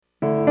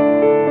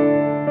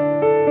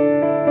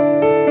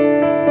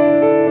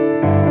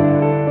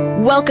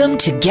Welcome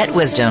to Get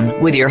Wisdom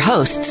with your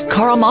hosts,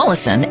 Carl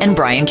Mollison and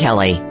Brian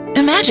Kelly.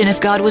 Imagine if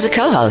God was a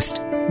co-host.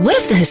 What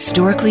if the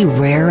historically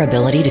rare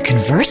ability to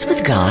converse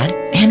with God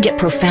and get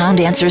profound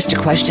answers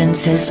to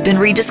questions has been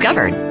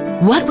rediscovered?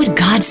 What would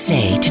God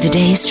say to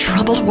today's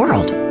troubled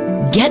world?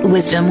 Get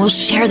Wisdom will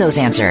share those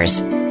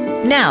answers.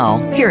 Now,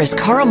 here is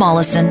Carl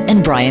Mollison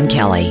and Brian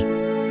Kelly.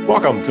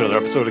 Welcome to another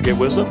episode of Get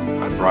Wisdom.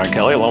 I'm Brian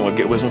Kelly, along with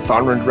Get Wisdom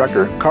founder and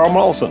director, Carl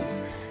Mollison.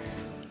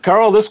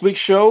 Carl, this week's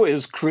show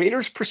is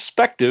Creator's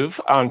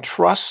Perspective on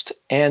Trust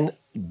and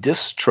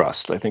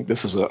Distrust. I think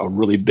this is a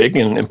really big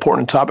and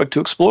important topic to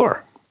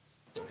explore.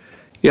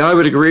 Yeah, I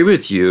would agree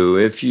with you.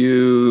 If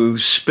you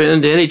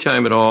spend any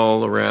time at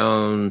all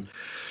around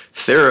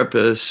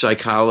therapists,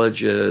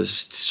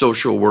 psychologists,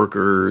 social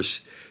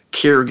workers,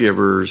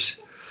 caregivers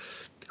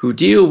who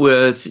deal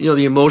with,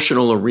 the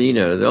emotional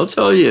arena, they'll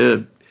tell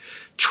you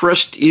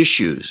trust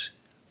issues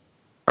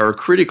are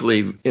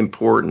critically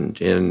important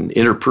in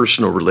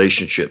interpersonal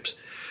relationships.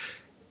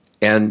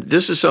 And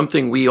this is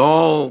something we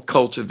all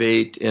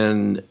cultivate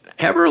and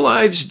have our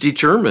lives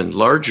determined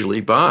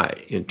largely by,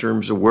 in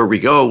terms of where we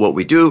go, what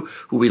we do,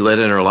 who we let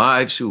in our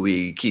lives, who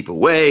we keep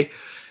away.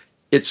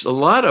 It's a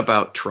lot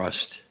about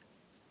trust.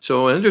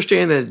 So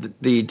understand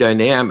that the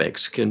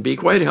dynamics can be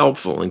quite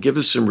helpful and give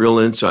us some real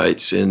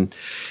insights in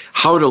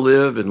how to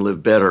live and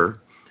live better,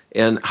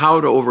 and how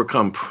to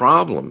overcome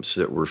problems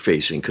that we're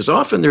facing, because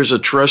often there's a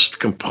trust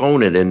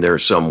component in there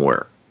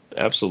somewhere.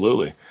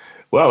 Absolutely.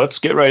 Well, let's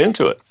get right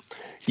into it.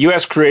 You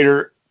asked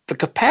Creator, the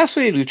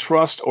capacity to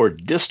trust or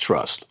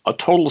distrust a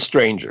total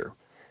stranger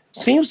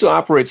seems to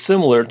operate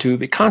similar to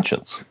the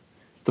conscience.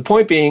 The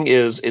point being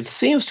is, it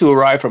seems to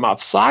arrive from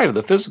outside of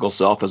the physical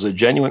self as a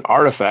genuine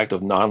artifact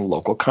of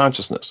non-local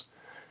consciousness.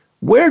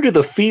 Where do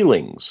the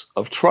feelings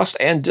of trust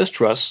and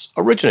distrust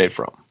originate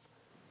from?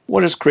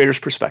 What is Creator's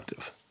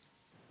perspective?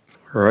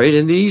 All right,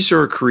 and these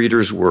are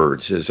Creator's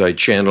words as I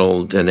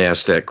channeled and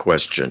asked that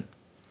question.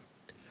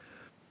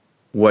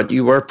 What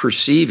you are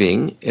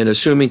perceiving and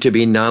assuming to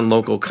be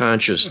non-local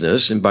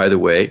consciousness, and by the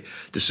way,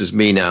 this is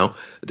me now,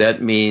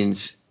 that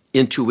means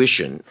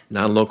intuition.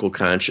 Non-local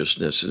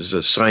consciousness is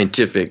a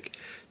scientific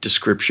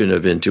description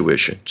of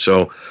intuition.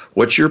 So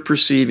what you're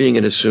perceiving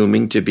and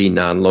assuming to be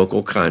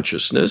non-local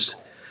consciousness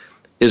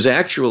is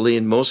actually,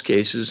 in most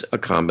cases, a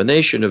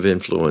combination of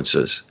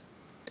influences.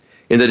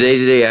 In the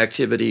day-to-day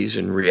activities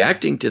and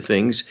reacting to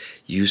things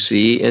you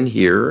see and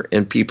hear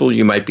and people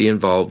you might be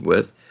involved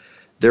with,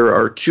 there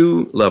are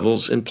two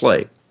levels in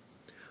play.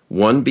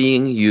 One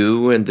being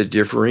you and the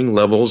differing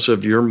levels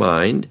of your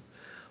mind,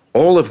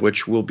 all of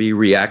which will be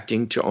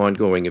reacting to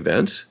ongoing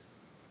events,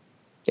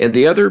 and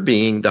the other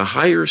being the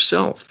higher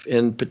self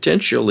and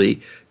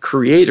potentially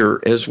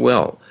Creator as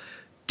well,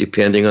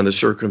 depending on the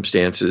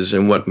circumstances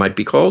and what might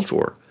be called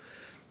for,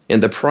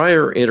 and the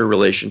prior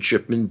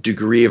interrelationship and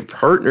degree of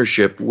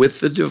partnership with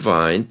the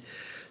divine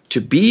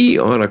to be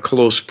on a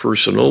close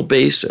personal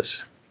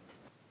basis.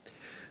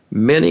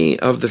 Many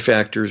of the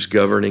factors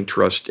governing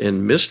trust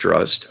and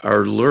mistrust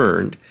are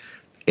learned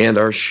and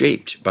are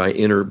shaped by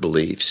inner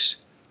beliefs.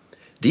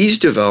 These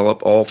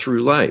develop all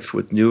through life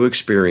with new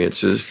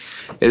experiences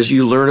as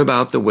you learn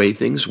about the way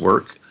things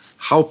work,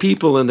 how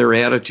people and their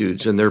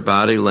attitudes and their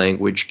body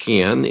language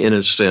can, in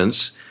a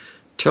sense,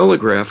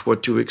 telegraph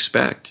what to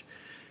expect,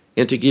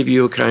 and to give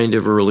you a kind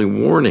of early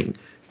warning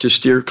to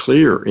steer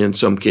clear in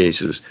some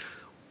cases,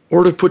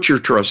 or to put your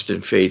trust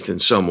and faith in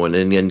someone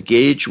and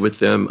engage with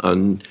them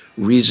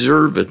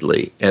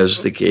unreservedly,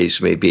 as the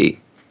case may be.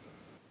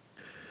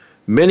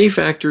 Many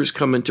factors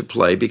come into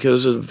play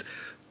because of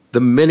the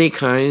many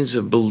kinds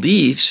of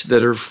beliefs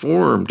that are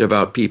formed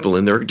about people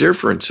and their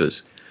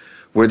differences,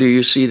 whether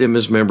you see them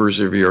as members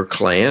of your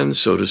clan,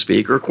 so to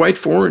speak, or quite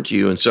foreign to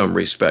you in some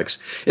respects.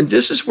 And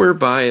this is where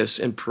bias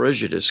and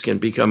prejudice can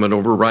become an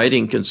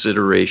overriding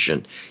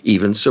consideration,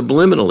 even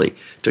subliminally,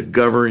 to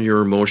govern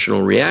your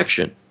emotional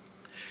reaction.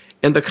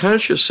 And the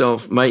conscious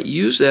self might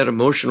use that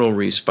emotional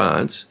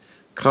response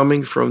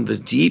coming from the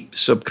deep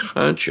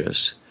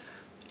subconscious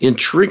in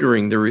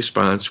triggering the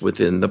response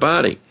within the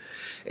body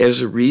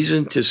as a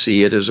reason to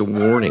see it as a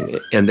warning,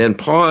 and then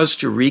pause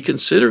to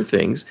reconsider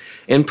things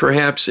and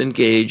perhaps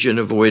engage in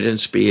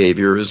avoidance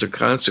behavior as a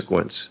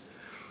consequence.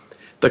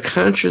 The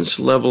conscious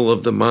level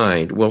of the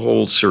mind will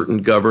hold certain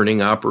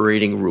governing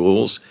operating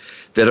rules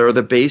that are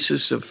the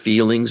basis of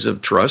feelings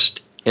of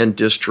trust and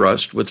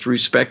distrust with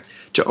respect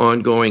to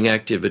ongoing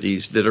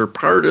activities that are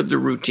part of the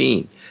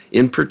routine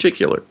in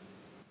particular.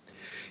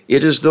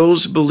 It is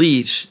those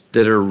beliefs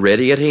that are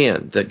ready at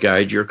hand that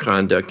guide your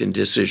conduct and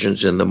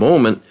decisions in the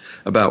moment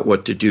about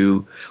what to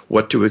do,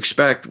 what to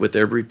expect with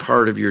every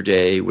part of your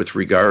day with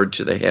regard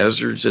to the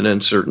hazards and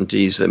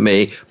uncertainties that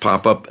may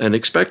pop up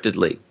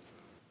unexpectedly.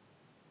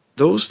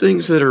 Those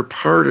things that are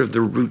part of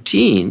the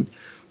routine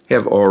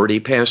have already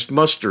passed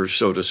muster,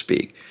 so to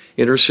speak,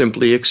 and are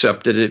simply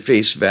accepted at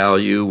face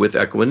value with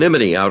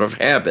equanimity out of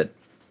habit.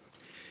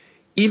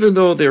 Even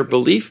though they're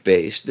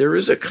belief-based, there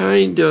is a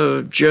kind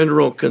of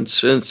general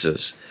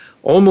consensus,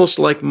 almost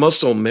like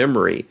muscle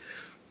memory,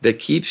 that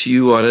keeps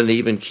you on an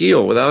even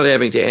keel without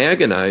having to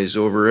agonize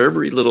over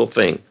every little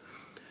thing.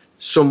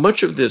 So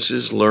much of this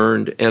is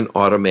learned and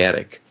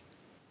automatic.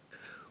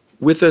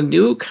 With a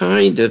new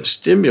kind of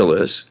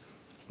stimulus,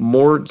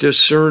 more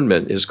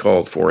discernment is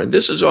called for. And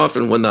this is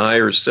often when the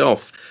higher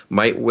self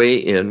might weigh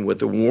in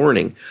with a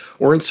warning,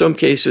 or in some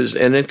cases,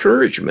 an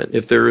encouragement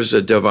if there is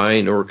a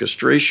divine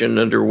orchestration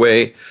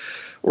underway,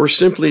 or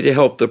simply to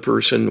help the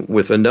person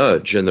with a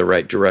nudge in the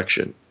right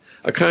direction.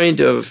 A kind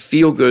of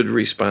feel-good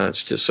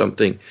response to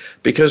something,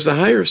 because the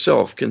higher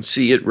self can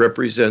see it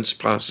represents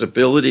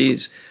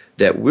possibilities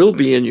that will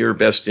be in your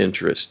best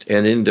interest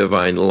and in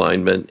divine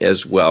alignment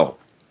as well.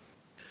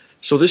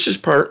 So this is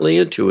partly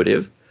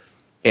intuitive,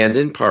 and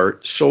in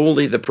part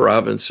solely the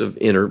province of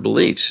inner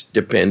beliefs,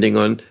 depending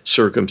on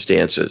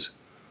circumstances.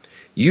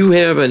 You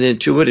have an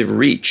intuitive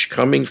reach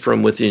coming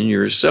from within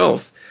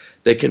yourself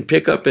that can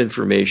pick up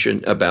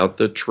information about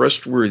the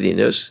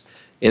trustworthiness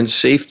and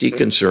safety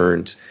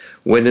concerns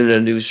when in a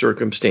new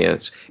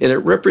circumstance, and it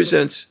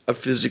represents a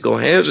physical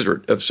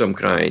hazard of some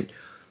kind,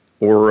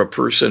 or a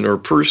person or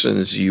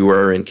persons you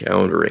are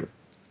encountering.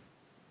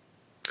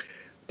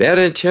 That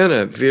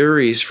antenna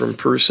varies from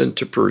person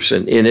to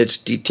person in its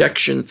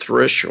detection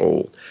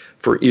threshold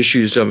for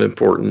issues of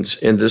importance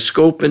and the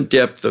scope and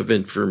depth of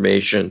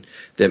information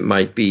that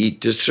might be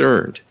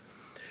discerned.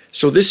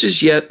 So this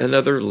is yet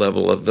another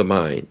level of the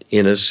mind,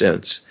 in a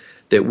sense,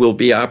 that will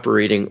be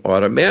operating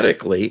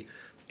automatically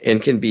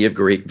and can be of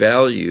great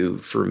value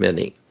for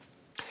many.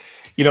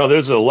 You know,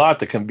 there's a lot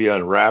that can be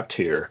unwrapped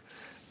here.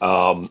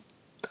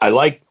 I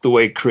like the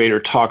way Creator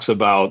talks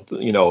about,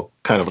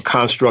 kind of a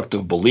construct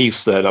of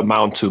beliefs that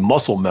amount to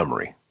muscle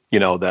memory,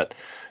 that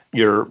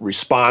your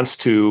response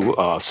to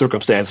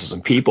circumstances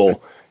and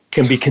people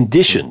can be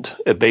conditioned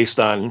based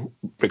on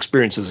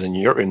experiences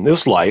in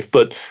this life,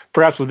 but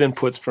perhaps with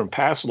inputs from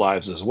past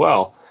lives as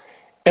well,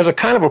 as a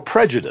kind of a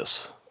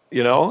prejudice,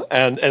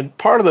 and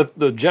part of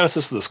the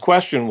genesis of this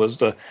question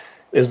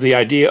is the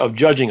idea of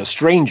judging a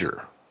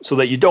stranger, so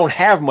that you don't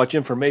have much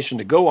information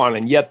to go on,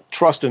 and yet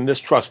trust and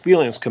mistrust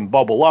feelings can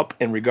bubble up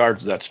in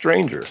regards to that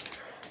stranger.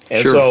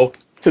 And Sure. So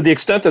to the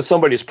extent that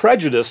somebody's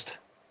prejudiced,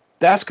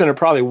 that's going to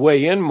probably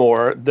weigh in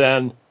more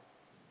than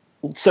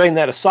setting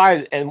that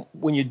aside. And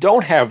when you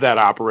don't have that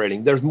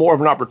operating, there's more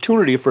of an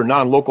opportunity for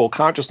non-local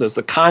consciousness,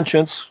 the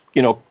conscience,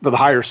 for the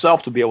higher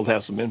self to be able to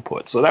have some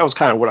input. So that was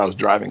kind of what I was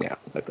driving at,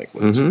 I think.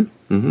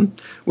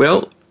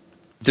 Well,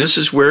 this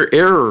is where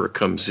error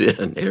comes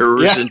in.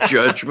 Errors in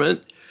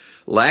judgment,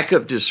 lack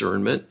of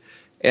discernment,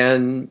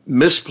 and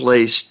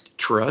misplaced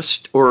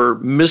trust or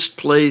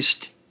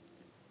misplaced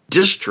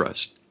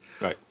distrust,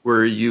 Right.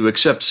 where you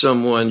accept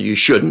someone you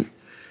shouldn't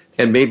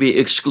and maybe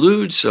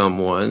exclude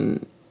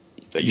someone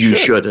That you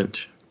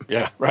shouldn't.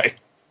 Yeah, right.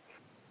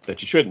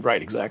 That you shouldn't.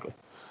 Right, exactly.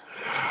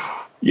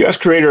 Yes,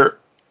 Creator,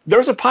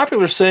 there's a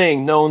popular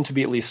saying known to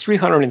be at least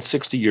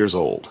 360 years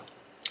old.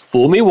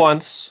 Fool me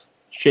once,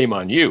 shame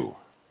on you.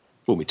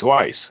 Fool me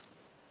twice,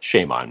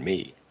 shame on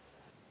me.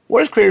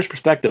 What is Creator's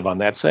perspective on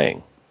that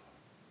saying?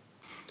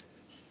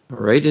 All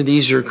right, and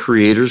these are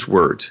Creator's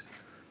words.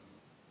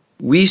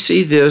 We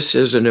see this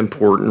as an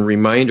important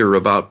reminder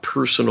about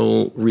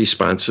personal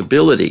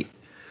responsibility,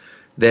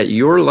 that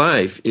your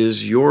life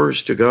is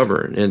yours to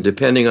govern, and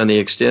depending on the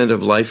extent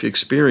of life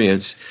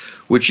experience,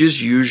 which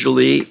is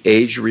usually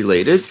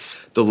age-related,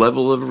 the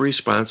level of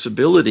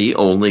responsibility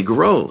only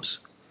grows.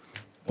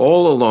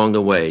 All along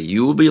the way,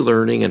 you will be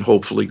learning and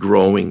hopefully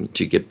growing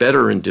to get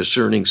better in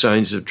discerning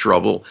signs of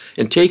trouble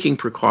and taking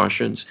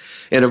precautions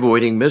and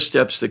avoiding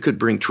missteps that could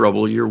bring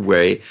trouble your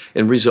way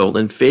and result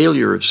in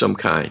failure of some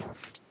kind.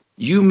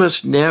 You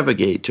must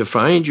navigate to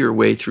find your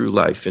way through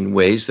life in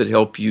ways that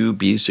help you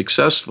be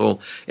successful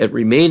at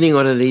remaining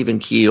on an even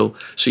keel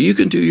so you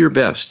can do your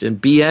best and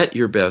be at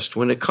your best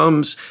when it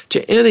comes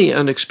to any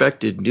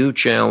unexpected new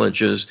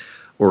challenges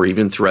or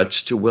even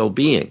threats to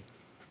well-being.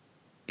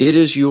 It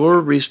is your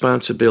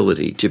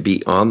responsibility to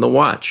be on the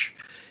watch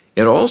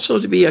and also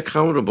to be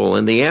accountable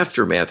in the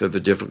aftermath of a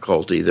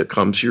difficulty that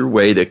comes your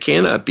way that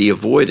cannot be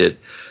avoided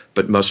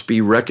but must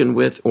be reckoned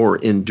with or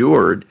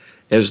endured,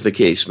 as the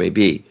case may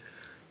be.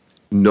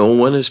 No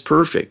one is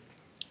perfect.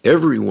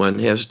 Everyone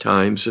has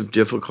times of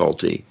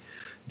difficulty.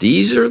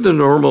 These are the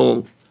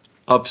normal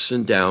ups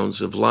and downs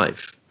of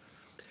life.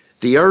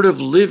 The art of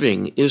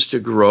living is to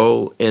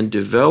grow and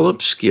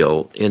develop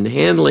skill in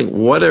handling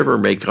whatever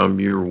may come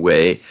your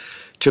way,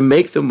 to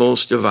make the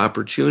most of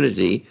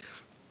opportunity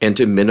and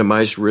to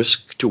minimize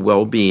risk to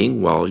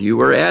well-being while you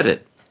are at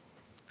it.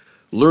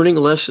 Learning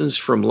lessons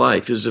from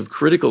life is of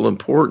critical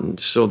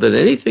importance so that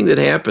anything that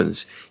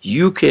happens,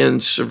 you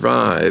can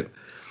survive,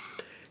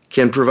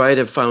 can provide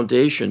a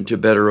foundation to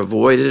better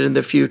avoid it in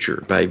the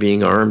future by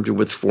being armed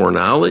with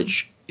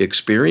foreknowledge,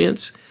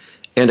 experience,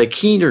 and a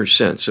keener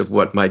sense of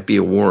what might be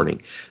a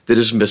warning that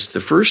is missed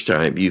the first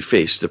time you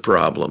face the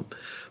problem.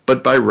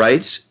 But by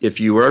rights, if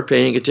you are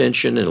paying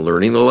attention and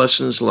learning the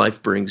lessons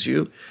life brings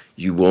you,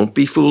 you won't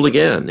be fooled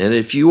again. And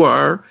if you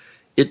are,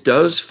 it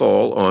does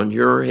fall on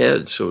your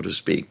head, so to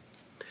speak.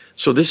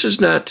 So this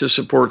is not to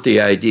support the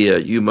idea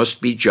you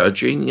must be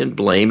judging and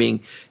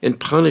blaming and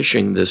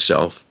punishing the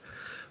self,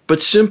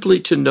 but simply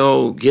to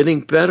know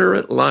getting better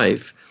at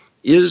life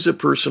is a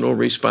personal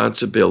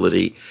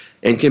responsibility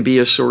and can be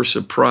a source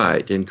of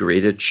pride and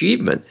great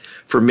achievement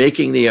for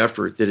making the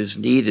effort that is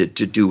needed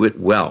to do it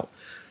well.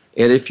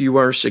 And if you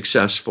are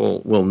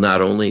successful, will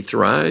not only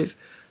thrive,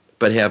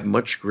 but have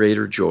much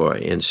greater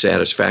joy and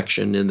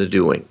satisfaction in the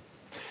doing.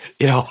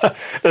 You know,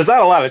 there's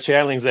not a lot of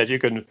channelings that you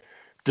can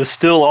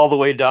distill all the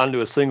way down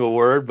to a single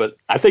word, but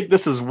I think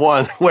this is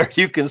one where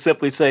you can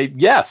simply say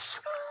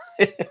yes.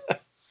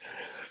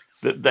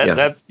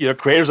 that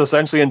Creator's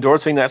essentially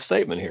endorsing that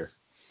statement here.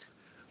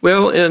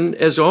 Well, and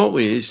as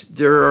always,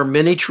 there are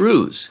many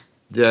truths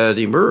that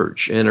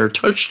emerge and are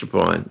touched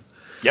upon.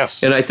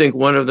 Yes. And I think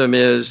one of them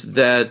is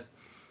that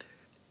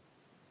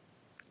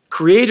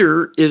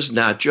Creator is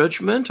not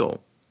judgmental.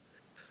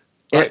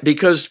 Right.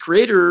 Because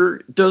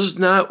Creator does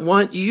not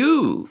want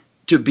you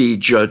to be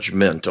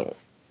judgmental.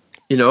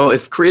 You know,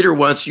 if Creator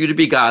wants you to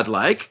be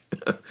godlike,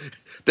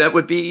 that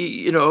would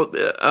be,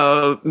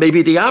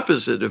 maybe the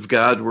opposite if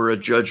God were a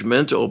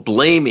judgmental,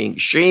 blaming,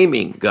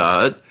 shaming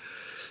God.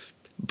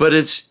 But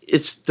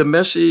it's the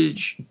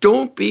message,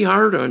 don't be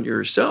hard on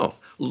yourself.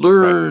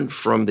 Learn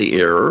from the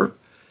error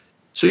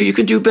so you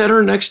can do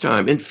better next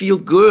time and feel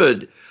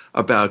good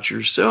about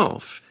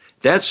yourself.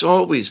 That's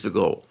always the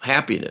goal,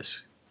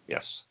 happiness.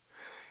 Yes.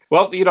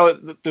 Well,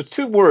 the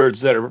two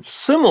words that are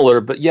similar,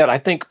 but yet I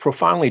think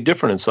profoundly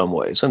different in some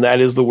ways, and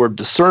that is the word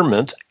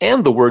discernment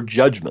and the word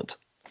judgment.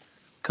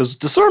 Because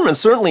discernment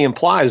certainly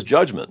implies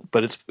judgment,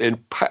 but it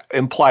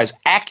implies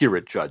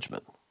accurate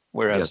judgment,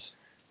 whereas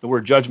the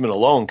word judgment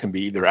alone can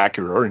be either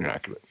accurate or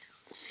inaccurate.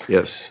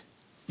 Yes.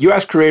 You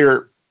ask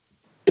Creator,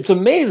 it's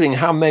amazing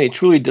how many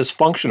truly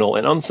dysfunctional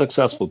and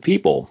unsuccessful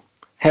people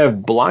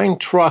have blind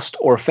trust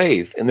or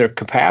faith in their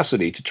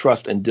capacity to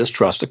trust and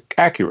distrust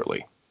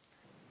accurately.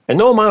 And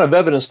no amount of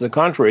evidence to the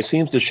contrary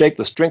seems to shake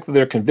the strength of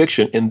their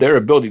conviction in their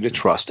ability to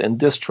trust and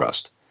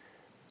distrust.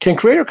 Can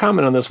Creator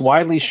comment on this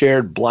widely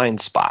shared blind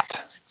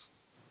spot?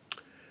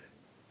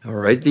 All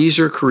right, these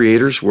are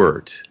Creator's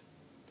words.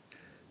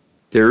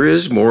 There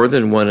is more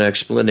than one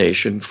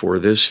explanation for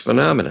this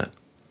phenomenon.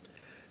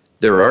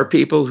 There are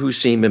people who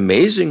seem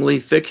amazingly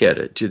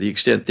thick-headed to the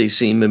extent they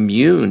seem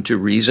immune to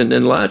reason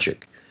and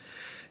logic,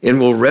 and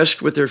will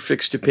rest with their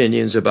fixed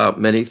opinions about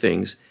many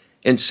things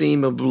and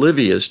seem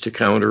oblivious to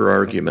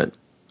counter-argument.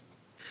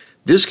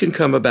 This can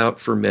come about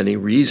for many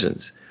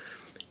reasons.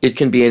 It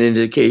can be an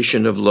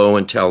indication of low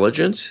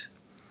intelligence,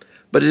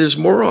 but it is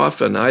more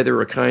often either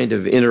a kind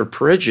of inner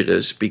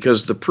prejudice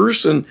because the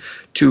person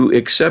to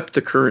accept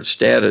the current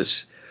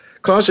status,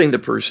 causing the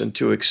person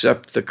to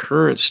accept the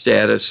current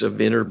status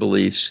of inner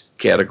beliefs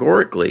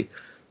categorically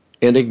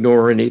and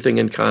ignore anything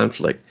in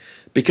conflict,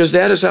 because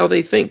that is how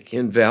they think,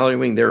 in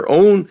valuing their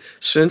own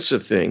sense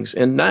of things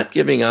and not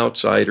giving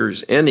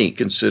outsiders any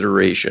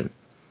consideration.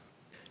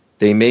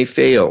 They may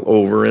fail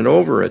over and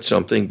over at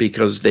something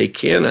because they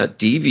cannot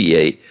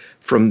deviate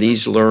from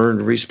these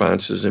learned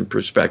responses and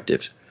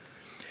perspectives.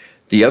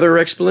 The other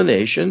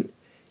explanation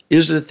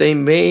is that they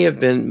may have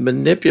been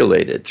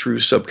manipulated through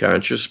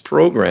subconscious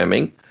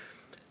programming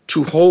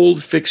to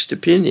hold fixed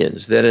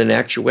opinions that in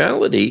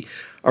actuality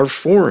are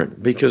foreign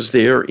because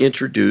they are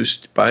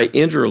introduced by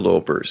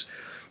interlopers,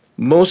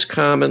 most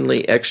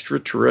commonly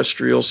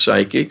extraterrestrial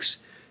psychics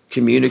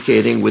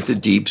communicating with the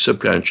deep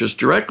subconscious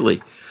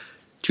directly,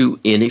 to,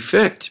 in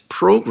effect,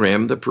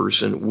 program the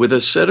person with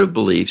a set of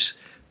beliefs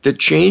that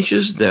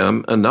changes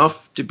them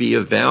enough to be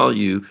of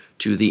value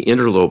to the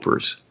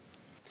interlopers,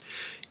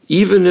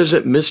 even as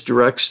it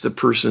misdirects the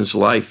person's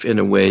life in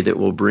a way that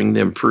will bring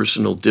them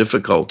personal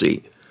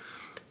difficulty.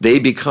 They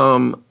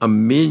become a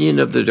minion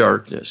of the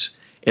darkness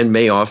and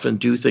may often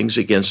do things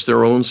against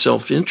their own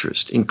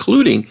self-interest,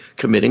 including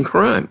committing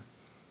crime.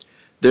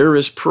 There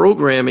is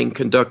programming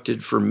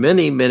conducted for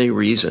many, many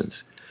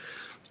reasons.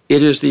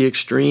 It is the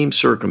extreme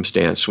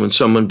circumstance when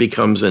someone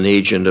becomes an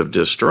agent of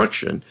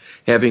destruction,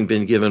 having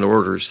been given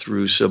orders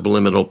through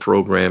subliminal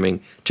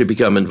programming to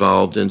become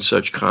involved in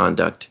such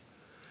conduct.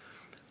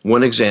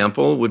 One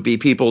example would be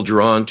people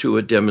drawn to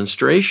a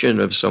demonstration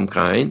of some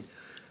kind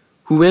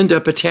who end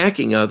up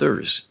attacking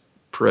others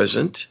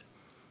present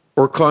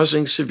or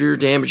causing severe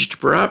damage to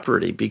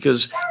property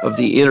because of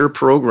the inner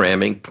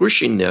programming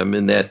pushing them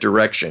in that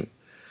direction.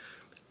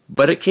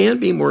 But it can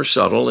be more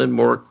subtle and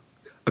more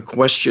a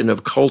question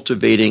of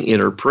cultivating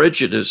inner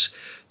prejudice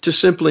to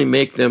simply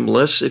make them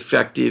less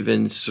effective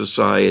in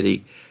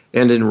society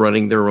and in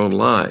running their own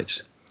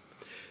lives.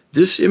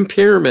 This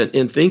impairment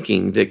in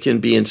thinking that can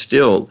be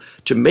instilled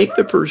to make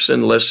the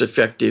person less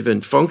effective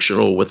and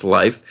functional with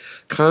life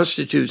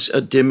constitutes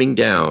a dimming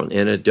down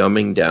and a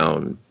dumbing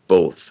down,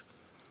 both.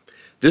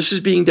 This is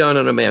being done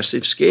on a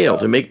massive scale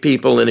to make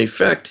people, in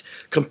effect,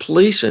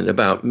 complacent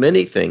about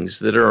many things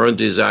that are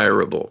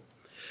undesirable.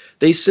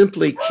 They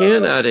simply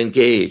cannot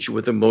engage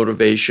with a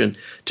motivation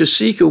to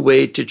seek a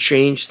way to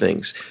change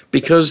things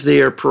because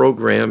they are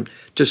programmed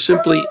to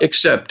simply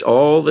accept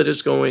all that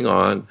is going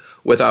on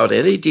without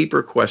any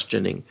deeper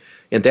questioning.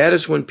 And that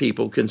is when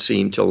people can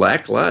seem to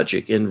lack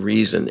logic and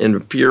reason and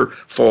appear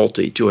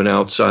faulty to an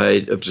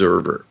outside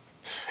observer.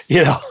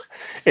 You know,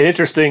 an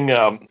interesting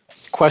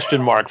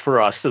question mark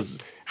for us is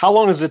how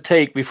long does it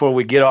take before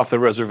we get off the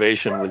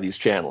reservation with these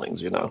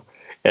channelings,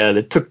 And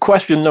it took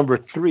question number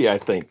 3, I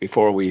think,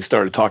 before we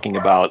started talking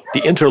about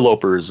the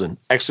interlopers and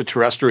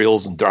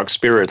extraterrestrials and dark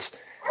spirits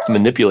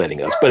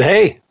manipulating us. But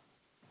hey,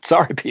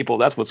 sorry, people,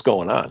 that's what's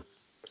going on.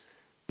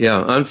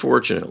 Yeah,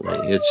 unfortunately.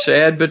 It's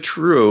sad but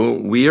true.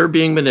 We are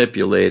being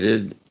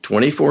manipulated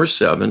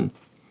 24/7,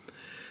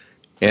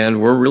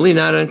 and we're really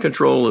not in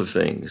control of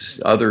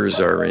things. Others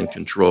are in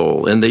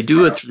control, and they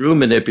do it through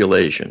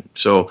manipulation.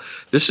 So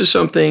this is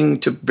something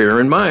to bear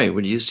in mind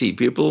when you see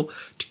people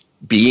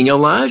being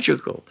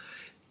illogical,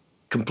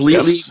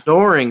 completely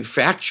ignoring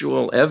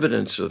factual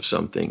evidence of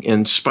something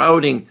and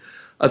spouting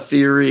a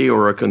theory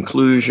or a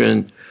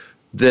conclusion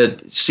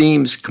that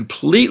seems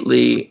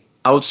completely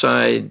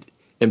outside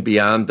and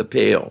beyond the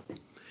pale.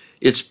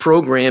 It's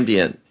programmed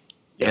in.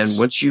 Yes. And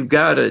once you've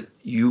got it,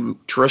 you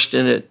trust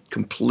in it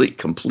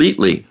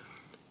completely,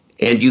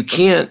 and you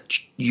can't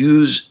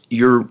use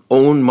your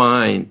own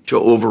mind to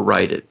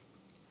override it.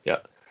 Yeah.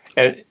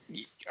 And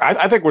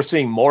I think we're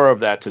seeing more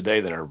of that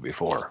today than ever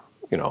before.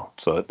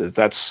 So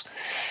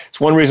it's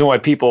one reason why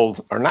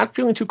people are not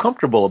feeling too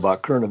comfortable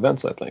about current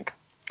events, I think.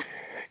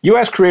 You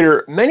ask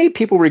creator, many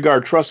people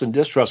regard trust and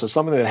distrust as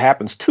something that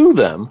happens to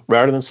them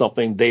rather than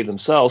something they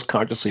themselves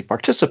consciously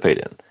participate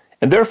in.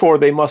 And therefore,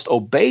 they must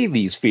obey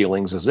these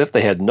feelings as if they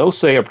had no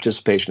say or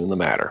participation in the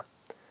matter.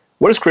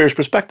 What is creator's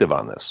perspective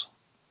on this?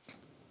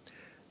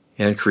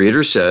 And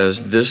creator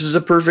says, this is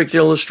a perfect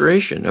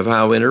illustration of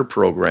how inner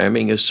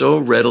programming is so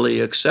readily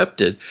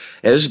accepted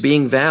as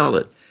being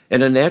valid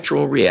and a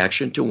natural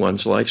reaction to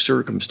one's life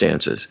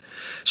circumstances.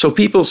 So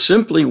people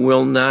simply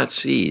will not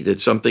see that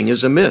something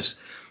is amiss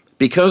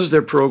because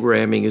their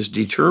programming is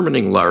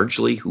determining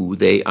largely who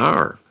they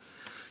are.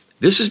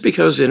 This is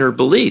because inner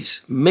beliefs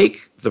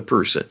make the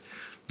person.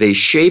 They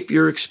shape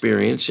your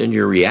experience and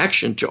your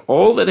reaction to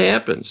all that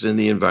happens in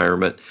the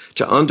environment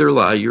to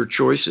underlie your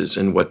choices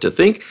and what to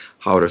think,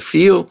 how to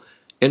feel,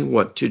 and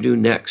what to do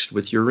next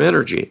with your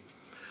energy.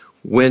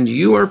 When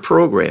you are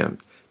programmed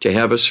to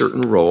have a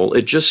certain role,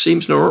 it just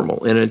seems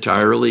normal and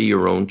entirely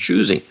your own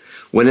choosing,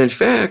 when in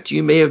fact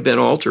you may have been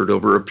altered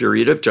over a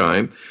period of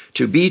time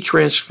to be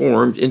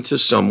transformed into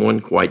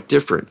someone quite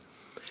different,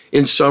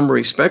 in some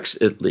respects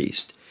at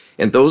least.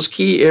 And those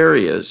key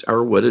areas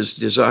are what is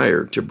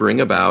desired to bring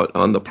about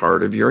on the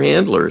part of your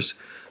handlers,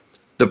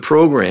 the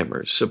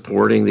programmers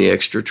supporting the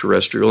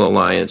extraterrestrial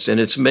alliance and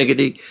its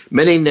many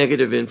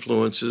negative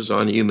influences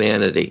on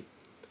humanity.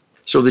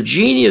 So the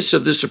genius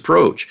of this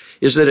approach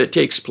is that it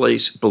takes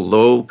place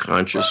below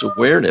conscious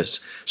awareness,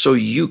 so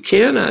you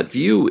cannot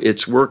view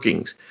its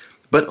workings,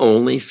 but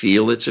only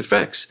feel its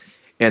effects.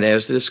 And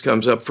as this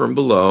comes up from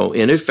below,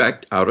 in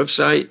effect, out of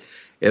sight,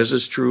 as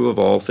is true of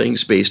all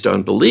things based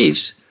on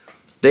beliefs,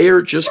 they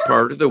are just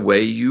part of the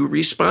way you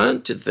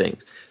respond to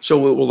things.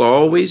 So it will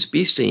always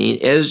be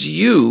seen as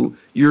you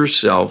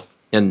yourself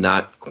and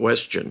not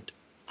questioned.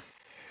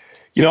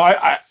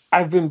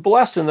 I've been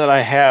blessed in that I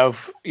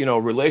have,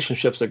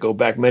 relationships that go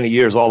back many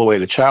years all the way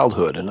to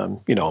childhood, and I'm,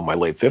 in my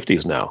late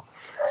 50s now.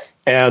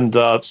 And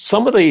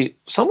some of the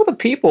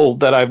people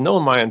that I've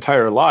known my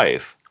entire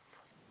life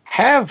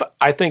have,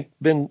 I think,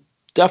 been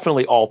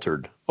definitely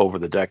altered over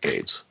the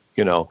decades,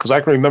 because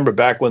I can remember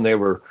back when they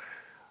were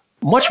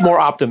much more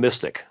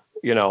optimistic,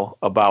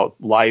 about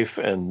life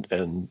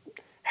and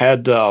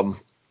had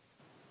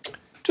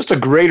just a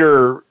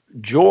greater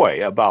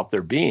joy about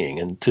their being.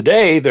 And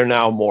today they're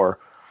now more,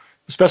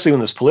 especially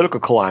in this political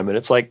climate,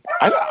 it's like,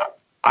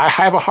 I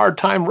have a hard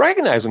time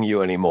recognizing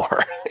you anymore.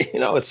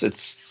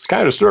 It's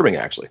kind of disturbing,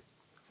 actually.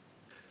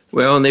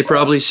 Well, and they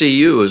probably see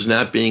you as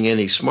not being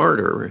any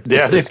smarter.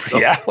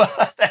 Yeah,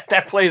 well,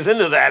 that plays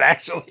into that,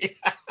 actually.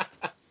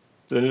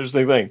 It's an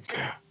interesting thing.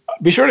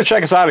 Be sure to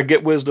check us out at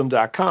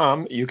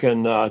getwisdom.com. You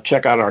can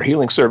check out our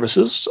healing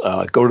services.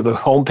 Go to the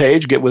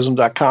homepage,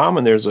 getwisdom.com,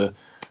 and there's a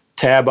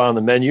tab on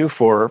the menu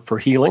for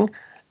healing.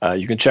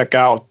 You can check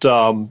out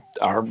our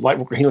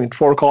Lightworker Healing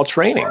Protocol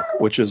training,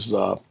 which is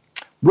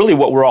really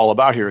what we're all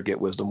about here at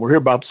Get Wisdom. We're here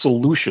about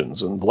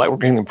solutions, and the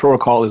Lightworker Healing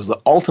Protocol is the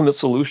ultimate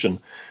solution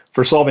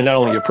for solving not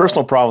only your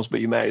personal problems, but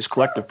humanity's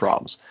collective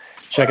problems.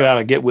 Check it out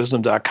at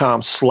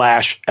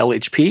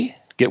getwisdom.com/LHP,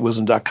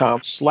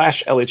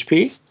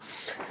 getwisdom.com/LHP.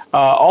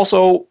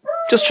 Also,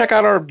 just check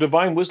out our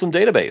Divine Wisdom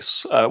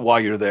database while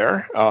you're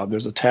there.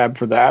 There's a tab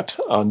for that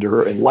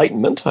under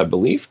Enlightenment, I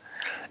believe.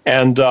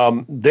 And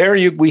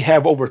there we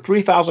have over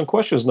 3,000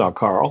 questions now,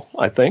 Carl,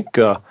 I think,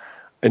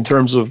 in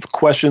terms of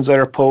questions that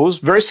are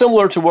posed. Very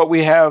similar to what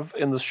we have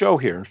in the show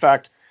here. In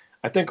fact,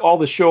 I think all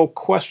the show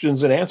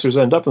questions and answers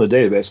end up in the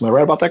database. Am I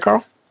right about that,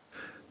 Carl?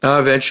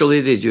 Eventually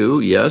they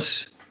do,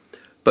 yes.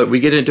 But we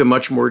get into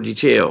much more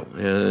detail,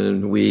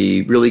 and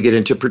we really get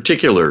into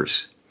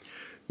particulars.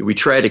 We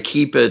try to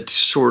keep it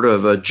sort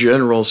of a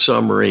general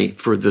summary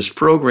for this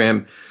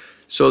program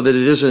so that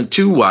it isn't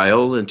too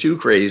wild and too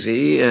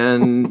crazy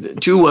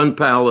and too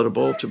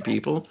unpalatable to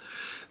people.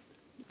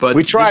 But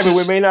we try, but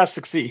we may not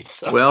succeed.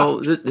 So. Well,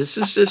 this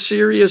is a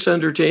serious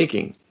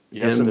undertaking,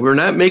 yes, and we're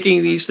not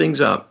making these things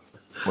up.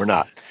 We're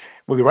not.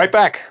 We'll be right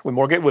back with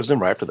more Get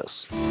Wisdom right after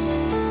this.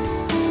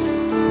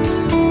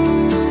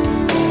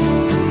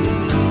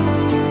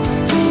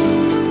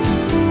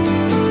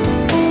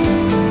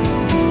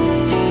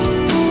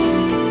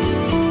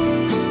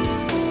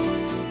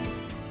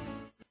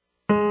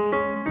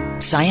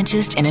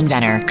 Scientist and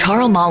inventor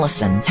Carl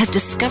Mollison has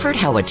discovered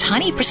how a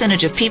tiny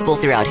percentage of people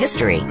throughout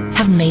history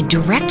have made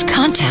direct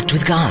contact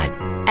with God.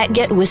 At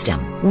Get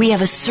Wisdom, we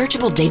have a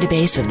searchable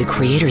database of the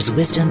Creator's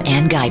wisdom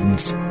and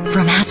guidance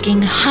from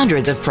asking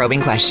hundreds of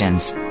probing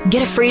questions.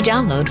 Get a free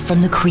download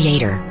from the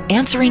Creator,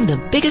 answering the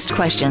biggest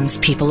questions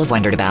people have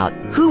wondered about.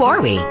 Who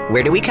are we?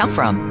 Where do we come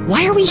from?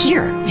 Why are we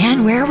here?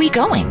 And where are we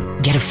going?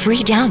 Get a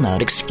free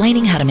download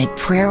explaining how to make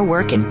prayer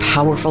work in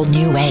powerful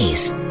new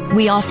ways.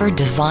 We offer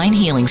divine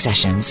healing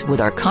sessions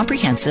with our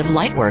comprehensive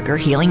Lightworker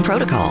healing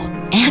protocol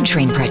and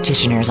train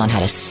practitioners on how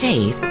to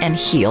save and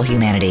heal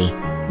humanity.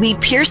 We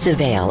pierce the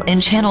veil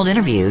in channeled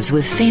interviews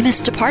with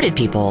famous departed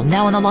people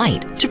now in the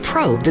light to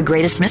probe the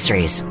greatest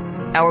mysteries.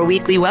 Our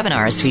weekly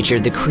webinars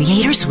featured the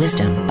Creator's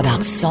wisdom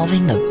about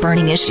solving the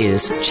burning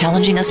issues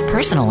challenging us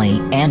personally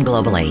and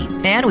globally.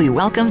 And we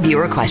welcome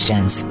viewer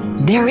questions.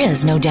 There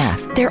is no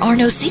death. There are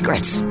no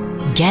secrets.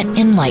 Get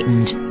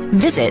enlightened.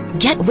 Visit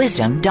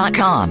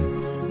getwisdom.com.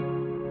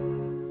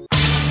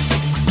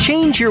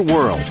 Change your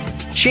world.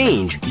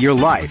 Change your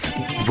life.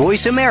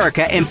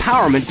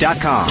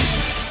 VoiceAmericaEmpowerment.com.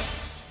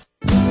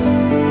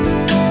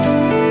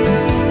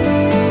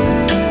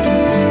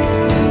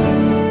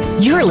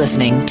 You're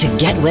listening to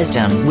Get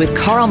Wisdom with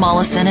Carl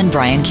Mollison and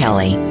Brian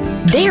Kelly.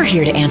 They are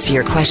here to answer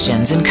your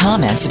questions and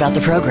comments about the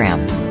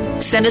program.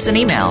 Send us an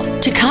email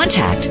to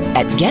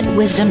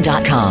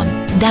contact@getwisdom.com.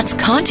 That's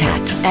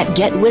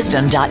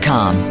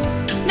contact@getwisdom.com.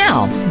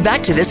 Now,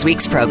 back to this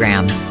week's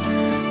program.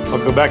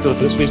 Welcome back to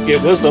this week's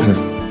Get Wisdom.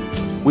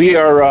 We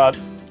are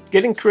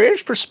getting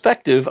Creator's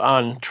perspective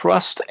on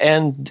trust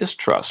and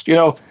distrust. You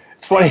know,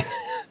 it's funny.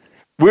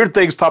 Weird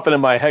things popping in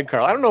my head,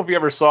 Carl. I don't know if you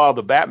ever saw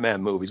the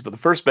Batman movies, but the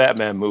first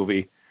Batman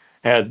movie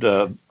had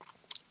the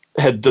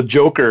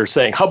Joker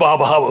saying, "Hubba,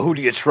 hubba, hubba, who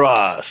do you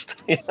trust?"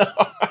 You know?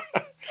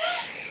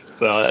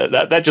 So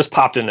that just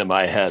popped into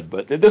my head.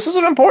 But this is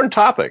an important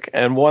topic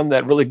and one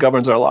that really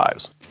governs our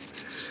lives.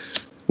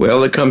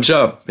 Well, it comes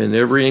up in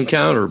every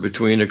encounter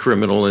between a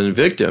criminal and a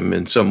victim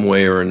in some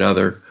way or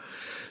another.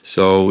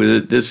 So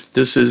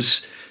this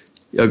is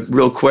a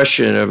real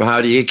question of how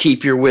do you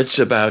keep your wits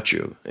about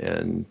you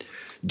and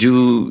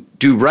do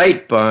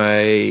right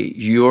by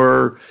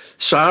your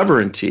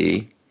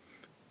sovereignty,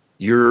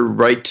 your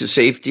right to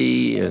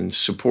safety and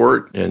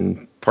support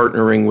and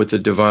partnering with the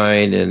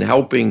divine and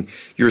helping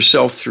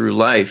yourself through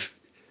life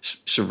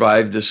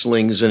survive the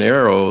slings and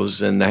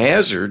arrows and the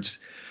hazards.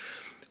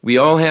 We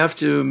all have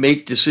to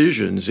make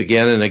decisions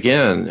again and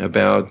again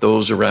about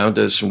those around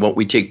us and what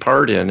we take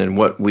part in and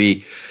what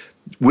we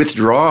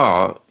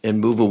withdraw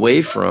and move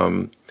away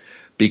from,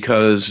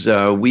 because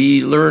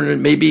we learn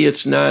maybe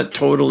it's not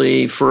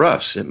totally for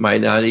us. It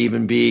might not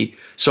even be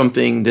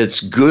something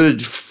that's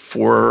good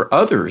for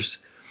others.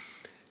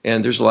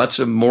 And there's lots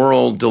of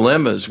moral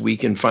dilemmas we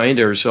can find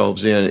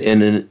ourselves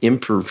in an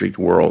imperfect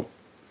world.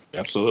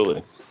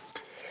 Absolutely.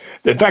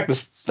 In fact,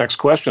 this next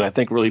question I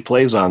think really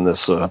plays on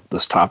this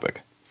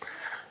topic.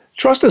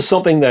 Trust is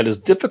something that is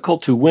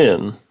difficult to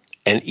win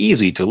and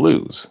easy to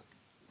lose.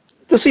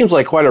 This seems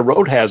like quite a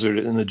road hazard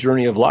in the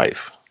journey of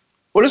life.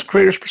 What is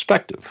Creator's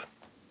perspective?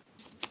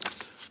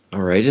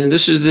 All right, and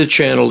this is the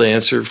channeled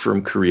answer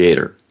from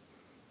Creator.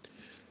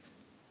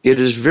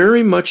 It is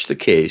very much the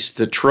case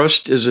that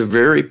trust is a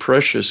very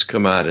precious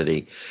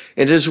commodity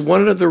and is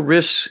one of the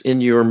risks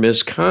in your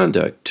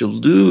misconduct to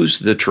lose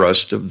the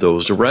trust of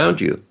those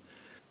around you.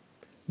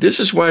 This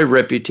is why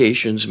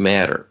reputations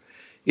matter.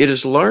 It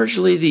is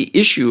largely the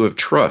issue of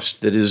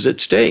trust that is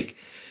at stake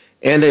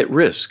and at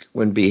risk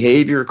when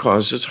behavior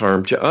causes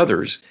harm to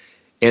others,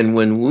 and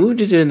when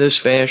wounded in this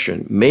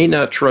fashion may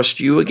not trust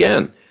you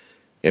again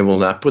and will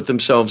not put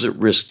themselves at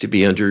risk to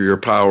be under your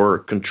power,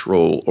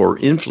 control, or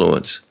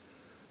influence.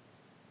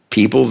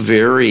 People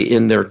vary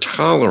in their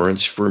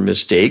tolerance for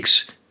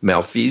mistakes,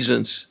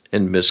 malfeasance,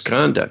 and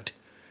misconduct.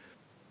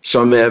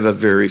 Some have a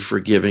very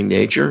forgiving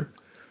nature.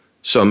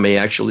 Some may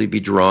actually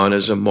be drawn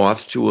as a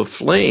moth to a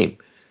flame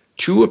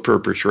to a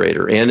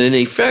perpetrator and in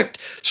effect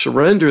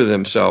surrender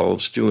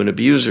themselves to an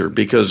abuser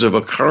because of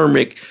a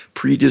karmic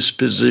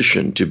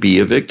predisposition to be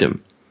a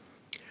victim.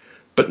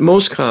 But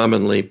most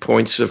commonly,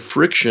 points of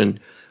friction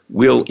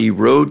will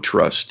erode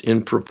trust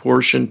in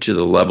proportion to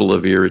the level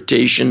of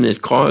irritation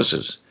it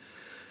causes.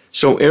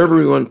 So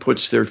everyone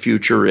puts their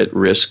future at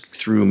risk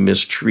through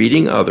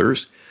mistreating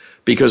others,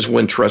 because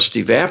when trust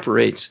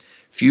evaporates,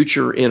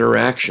 future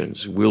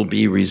interactions will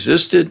be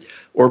resisted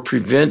or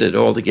prevented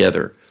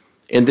altogether.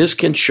 And this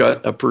can shut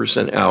a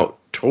person out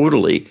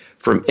totally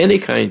from any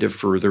kind of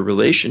further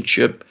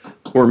relationship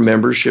or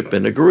membership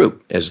in a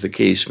group, as the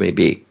case may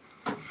be.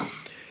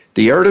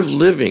 The art of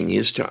living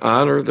is to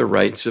honor the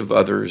rights of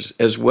others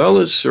as well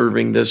as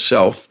serving the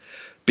self,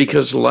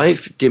 because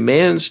life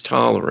demands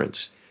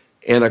tolerance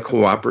and a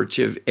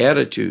cooperative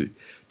attitude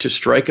to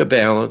strike a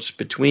balance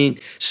between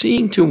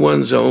seeing to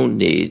one's own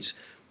needs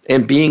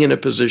and being in a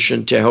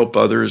position to help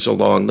others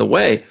along the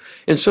way,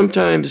 and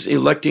sometimes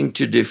electing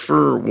to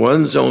defer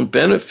one's own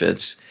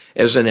benefits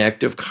as an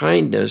act of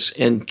kindness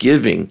and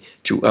giving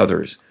to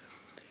others.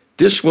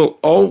 This will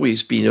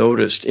always be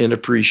noticed and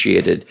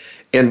appreciated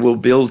and will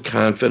build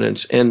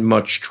confidence and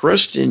much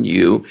trust in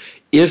you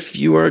if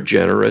you are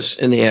generous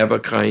and have a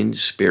kind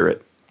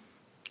spirit.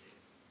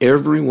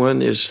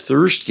 Everyone is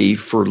thirsty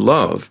for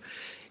love,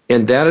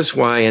 and that is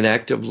why an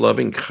act of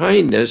loving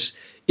kindness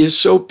is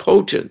so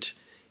potent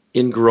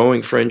in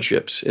growing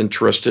friendships and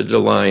trusted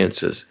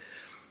alliances.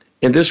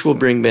 And this will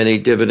bring many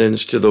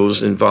dividends to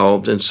those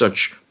involved in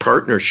such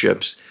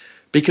partnerships,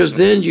 because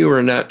then you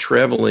are not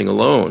traveling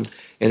alone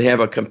and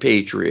have a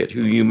compatriot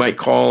who you might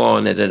call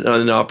on at an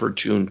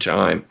inopportune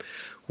time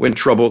when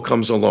trouble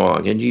comes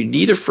along and you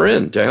need a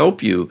friend to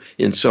help you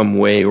in some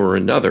way or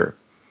another.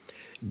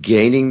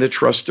 Gaining the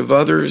trust of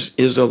others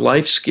is a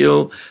life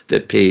skill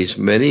that pays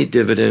many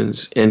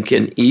dividends and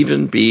can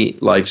even be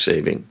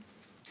life-saving.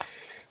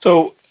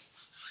 So,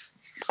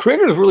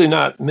 Creator is really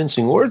not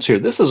mincing words here.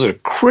 This is a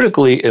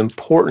critically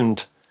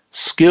important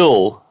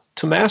skill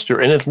to master,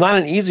 and it's not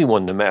an easy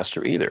one to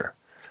master either.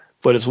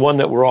 But it's one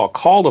that we're all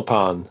called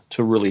upon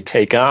to really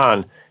take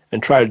on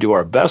and try to do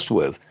our best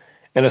with.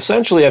 And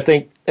essentially, I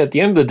think at the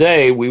end of the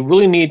day, we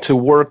really need to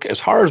work as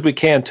hard as we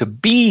can to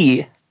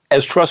be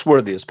as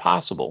trustworthy as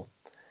possible,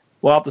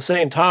 while at the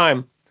same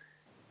time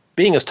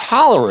being as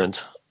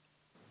tolerant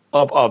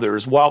of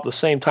others, while at the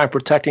same time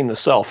protecting the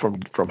self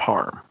from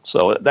harm.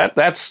 So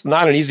that's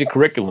not an easy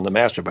curriculum to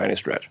master by any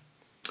stretch.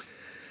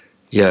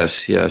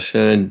 Yes.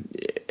 And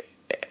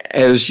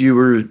as you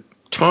were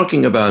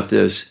talking about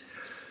this,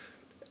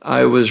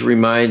 I was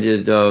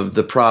reminded of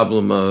the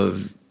problem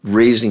of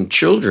raising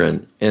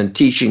children and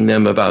teaching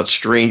them about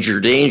stranger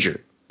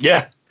danger.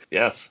 Yeah,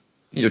 yes.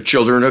 Your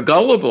children are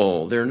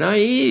gullible, they're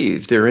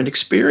naive, they're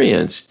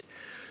inexperienced,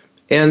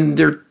 and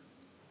they're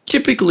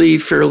typically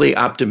fairly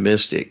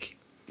optimistic.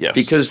 Yes.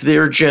 Because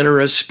they're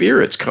generous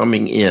spirits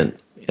coming in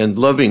and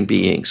loving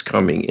beings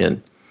coming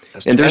in.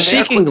 And they're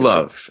seeking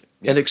love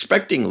and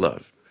expecting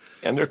love.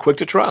 And they're quick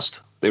to trust.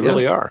 They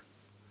really are.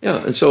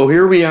 Yeah, and so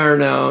here we are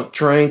now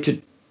trying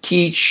to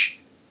teach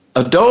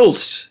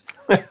adults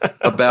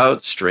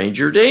about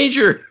stranger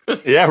danger.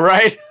 Yeah,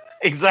 right.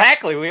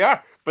 Exactly, we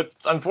are. But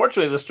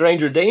unfortunately, the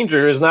stranger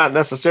danger is not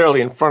necessarily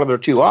in front of their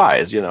two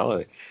eyes. You know,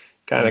 they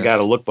kind of got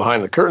to look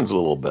behind the curtains a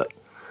little bit.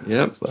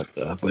 Yep. But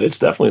it's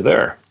definitely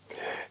there.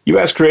 You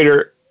ask,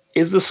 Creator,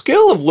 is the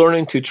skill of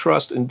learning to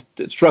trust and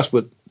distrust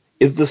with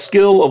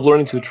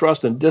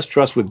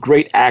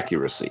great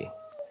accuracy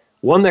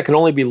one that can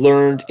only be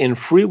learned in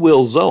free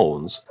will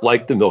zones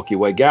like the Milky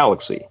Way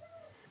galaxy?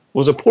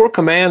 Was a poor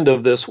command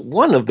of this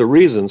one of the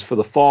reasons for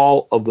the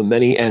fall of the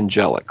many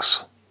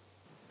angelics?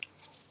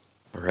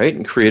 All right,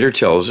 and Creator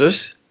tells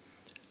us,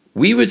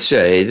 we would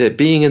say that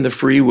being in the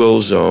free will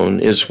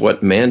zone is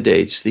what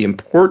mandates the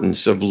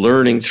importance of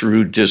learning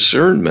through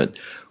discernment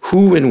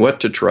who and what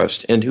to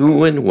trust and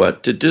who and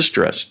what to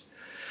distrust.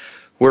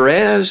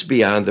 Whereas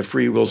beyond the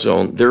free will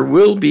zone, there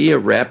will be a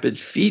rapid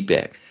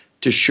feedback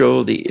to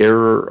show the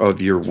error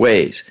of your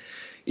ways.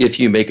 If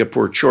you make a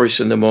poor choice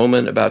in the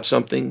moment about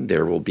something,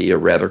 there will be a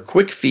rather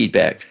quick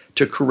feedback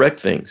to correct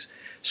things,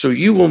 so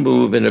you will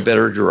move in a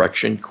better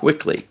direction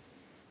quickly.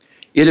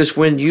 It is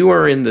when you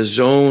are in the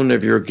zone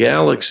of your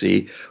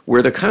galaxy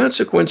where the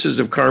consequences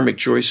of karmic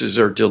choices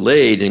are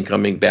delayed in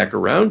coming back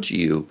around to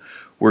you,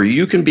 where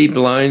you can be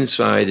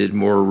blindsided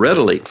more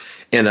readily,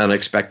 and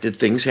unexpected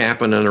things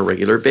happen on a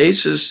regular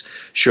basis,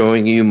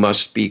 showing you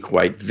must be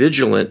quite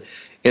vigilant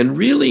and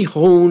really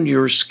hone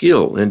your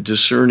skill in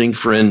discerning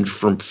friend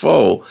from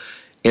foe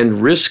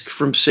and risk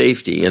from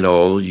safety in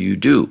all you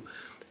do,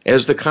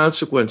 as the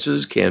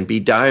consequences can be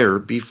dire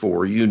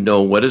before you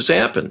know what has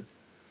happened.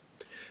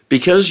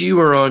 Because you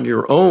are on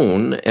your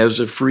own as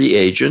a free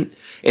agent,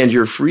 and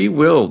your free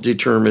will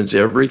determines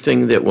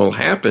everything that will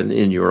happen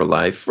in your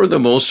life for the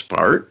most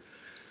part,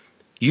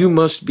 you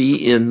must be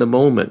in the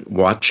moment,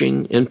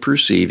 watching and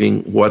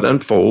perceiving what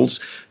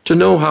unfolds to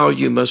know how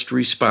you must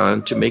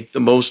respond to make the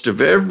most of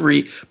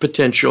every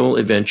potential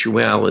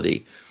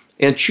eventuality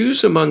and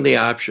choose among the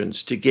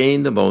options to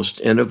gain the most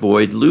and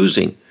avoid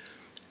losing.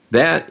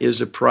 That is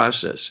a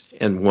process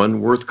and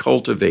one worth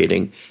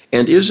cultivating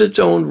and is its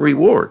own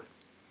reward.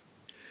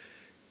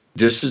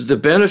 This is the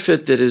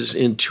benefit that is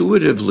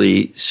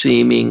intuitively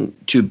seeming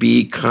to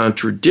be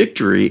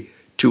contradictory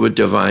to a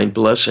divine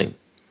blessing,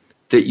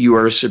 that you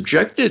are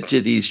subjected to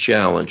these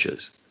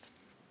challenges.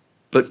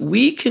 But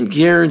we can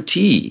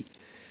guarantee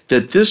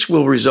that this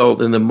will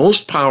result in the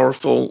most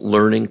powerful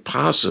learning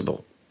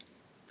possible.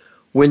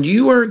 When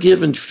you are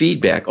given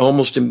feedback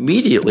almost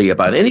immediately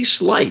about any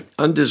slight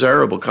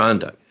undesirable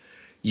conduct,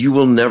 you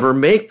will never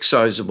make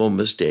sizable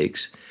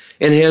mistakes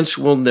and hence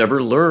will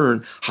never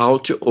learn how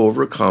to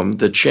overcome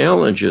the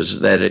challenges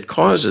that it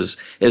causes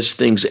as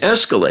things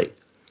escalate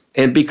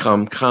and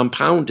become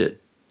compounded.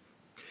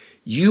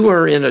 You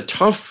are in a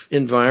tough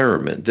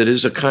environment that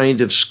is a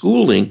kind of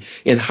schooling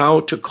in how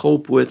to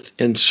cope with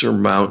and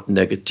surmount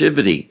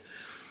negativity,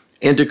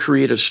 and to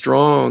create a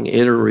strong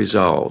inner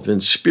resolve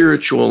and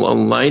spiritual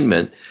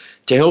alignment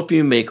to help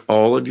you make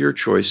all of your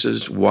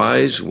choices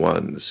wise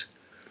ones,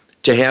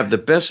 to have the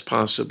best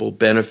possible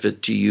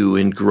benefit to you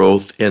in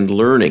growth and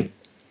learning.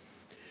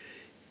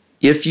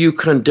 If you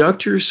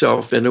conduct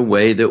yourself in a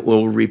way that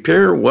will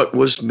repair what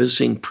was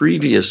missing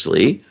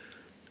previously,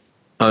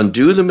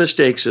 undo the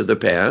mistakes of the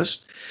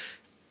past,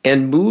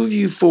 and move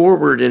you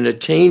forward in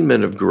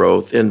attainment of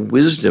growth and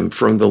wisdom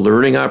from the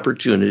learning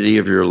opportunity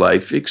of your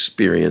life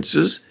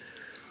experiences,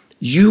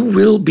 you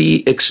will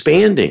be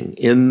expanding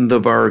in the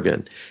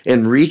bargain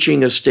and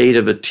reaching a state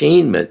of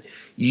attainment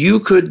you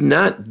could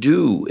not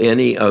do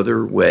any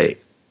other way.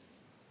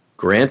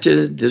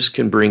 Granted, this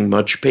can bring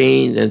much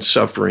pain and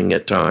suffering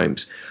at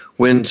times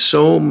when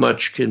so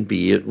much can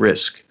be at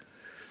risk.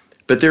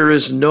 But there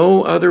is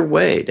no other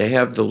way to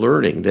have the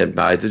learning than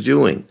by the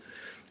doing.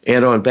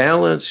 And on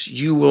balance,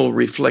 you will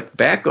reflect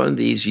back on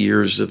these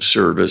years of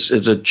service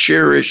as a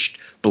cherished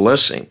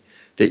blessing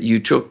that you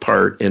took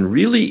part and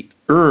really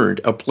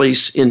earned a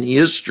place in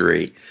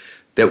history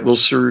that will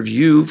serve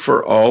you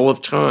for all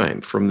of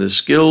time from the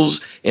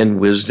skills and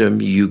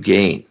wisdom you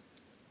gain.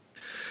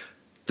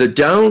 The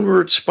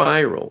downward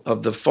spiral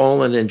of the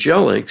fallen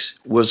angelics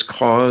was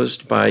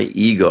caused by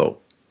ego.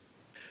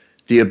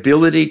 The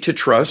ability to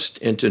trust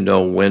and to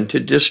know when to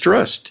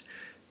distrust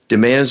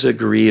demands a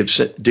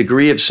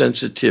degree of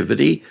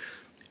sensitivity,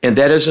 and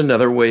that is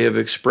another way of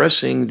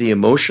expressing the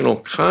emotional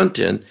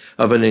content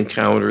of an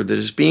encounter that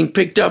is being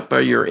picked up by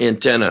your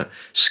antenna,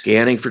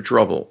 scanning for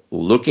trouble,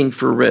 looking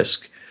for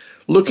risk,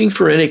 looking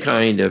for any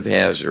kind of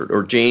hazard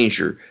or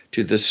danger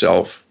to the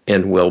self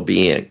and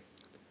well-being.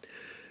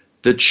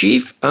 The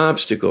chief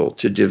obstacle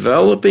to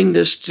developing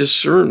this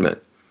discernment,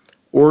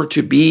 or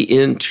to be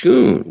in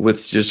tune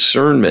with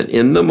discernment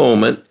in the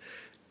moment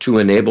to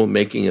enable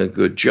making a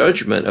good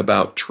judgment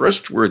about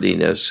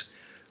trustworthiness,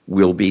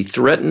 will be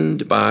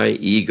threatened by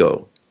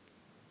ego.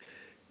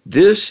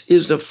 This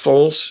is a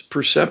false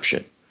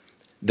perception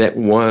that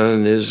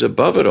one is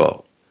above it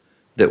all,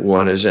 that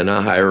one is in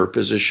a higher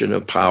position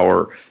of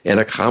power and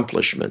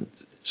accomplishment,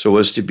 so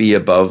as to be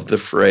above the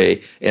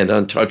fray and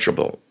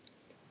untouchable.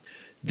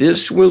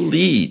 This will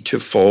lead to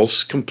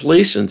false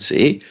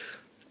complacency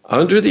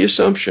under the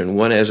assumption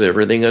one has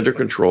everything under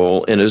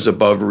control and is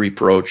above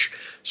reproach,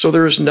 so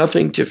there is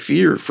nothing to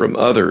fear from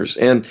others.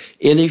 And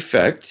in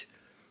effect,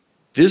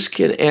 this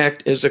can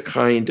act as a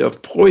kind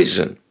of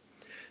poison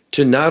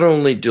to not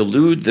only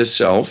delude the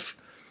self,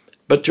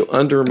 but to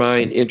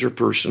undermine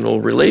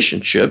interpersonal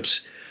relationships,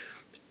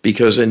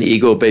 because an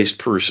ego-based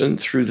person,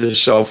 through the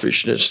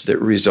selfishness that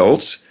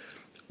results,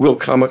 will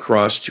come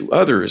across to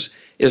others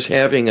as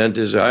having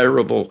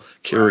undesirable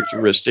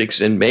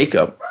characteristics and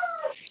makeup,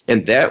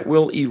 and that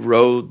will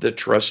erode the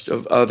trust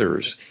of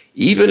others,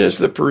 even as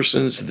the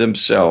persons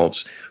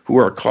themselves who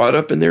are caught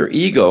up in their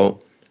ego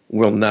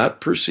will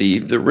not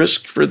perceive the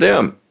risk for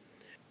them,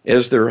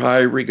 as their high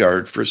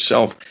regard for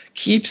self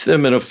keeps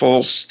them in a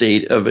false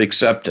state of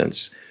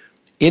acceptance,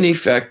 in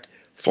effect,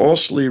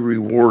 falsely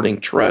rewarding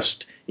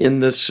trust in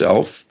the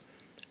self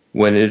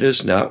when it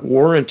is not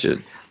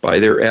warranted by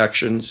their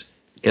actions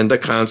and the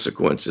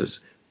consequences.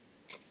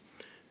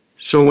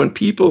 So when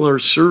people are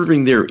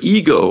serving their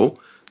ego,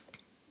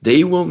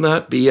 they will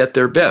not be at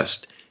their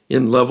best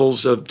in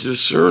levels of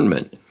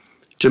discernment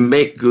to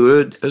make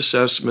good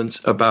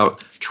assessments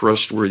about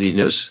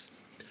trustworthiness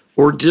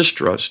or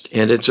distrust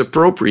and its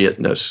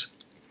appropriateness.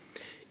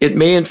 It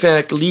may in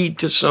fact lead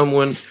to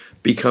someone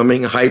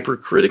becoming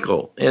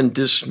hypercritical and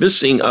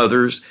dismissing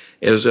others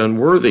as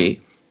unworthy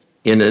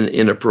in an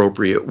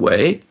inappropriate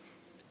way,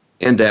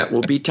 and that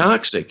will be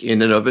toxic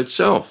in and of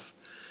itself.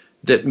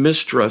 That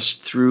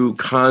mistrust through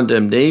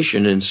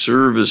condemnation and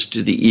service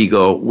to the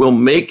ego will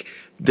make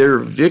their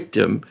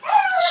victim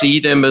see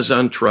them as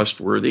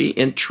untrustworthy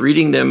and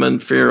treating them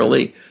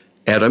unfairly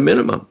at a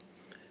minimum,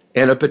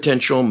 and a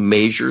potential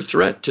major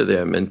threat to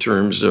them in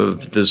terms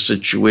of the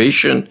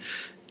situation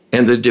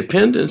and the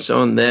dependence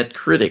on that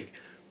critic,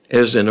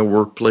 as in a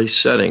workplace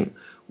setting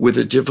with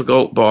a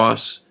difficult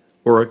boss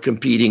or a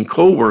competing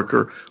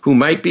coworker who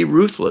might be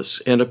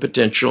ruthless and a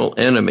potential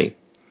enemy.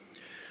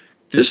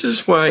 This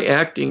is why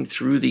acting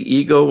through the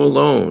ego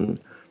alone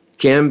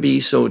can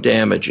be so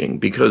damaging,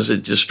 because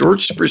it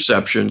distorts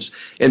perceptions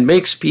and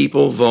makes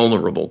people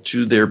vulnerable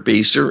to their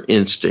baser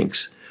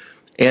instincts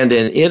and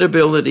an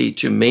inability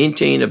to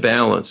maintain a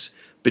balance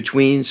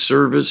between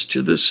service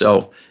to the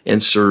self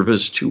and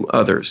service to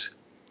others.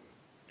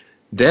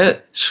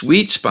 That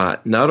sweet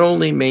spot not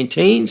only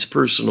maintains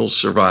personal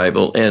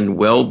survival and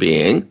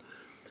well-being,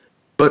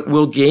 but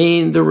will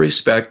gain the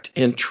respect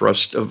and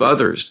trust of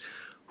others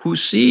who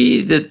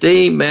see that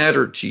they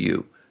matter to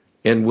you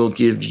and will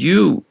give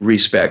you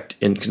respect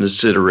and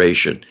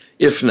consideration,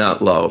 if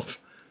not love,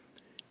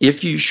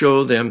 if you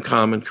show them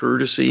common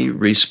courtesy,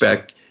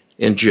 respect,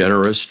 and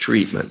generous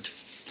treatment.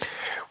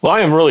 Well, I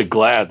am really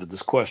glad that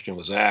this question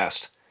was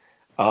asked.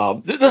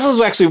 This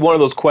is actually one of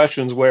those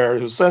questions where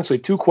there's essentially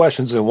two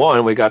questions in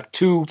one. We got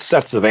two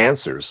sets of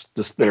answers.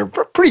 They're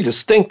pretty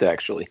distinct,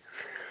 actually.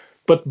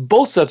 But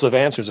both sets of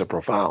answers are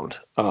profound.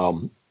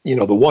 The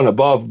one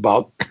above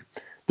about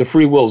the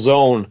free will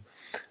zone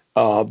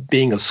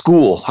being a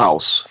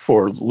schoolhouse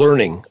for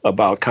learning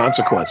about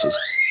consequences.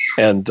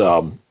 And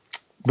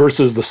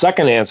versus the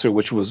second answer,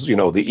 which was,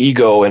 the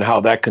ego and how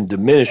that can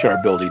diminish our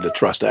ability to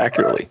trust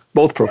accurately.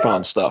 Both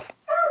profound stuff.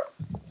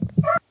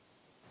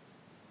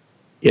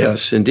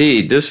 Yes,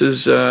 indeed. This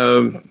is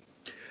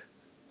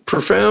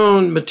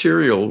profound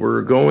material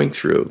we're going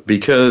through,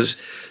 because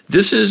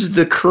this is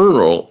the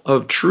kernel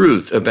of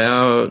truth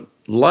about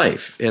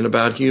life and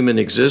about human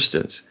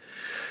existence.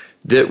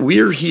 That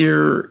we're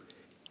here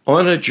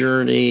on a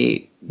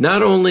journey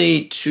not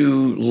only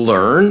to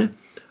learn,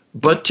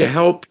 but to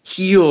help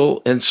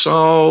heal and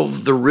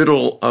solve the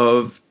riddle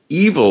of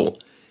evil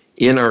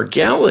in our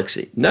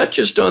galaxy, not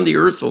just on the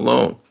Earth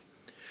alone.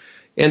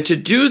 And to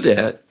do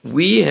that,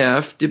 we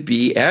have to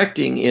be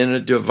acting in a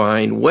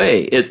divine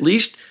way, at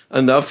least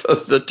enough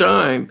of the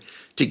time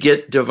to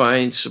get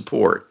divine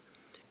support.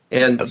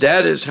 And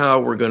that is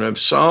how we're going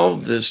to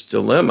solve this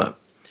dilemma.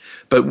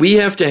 But we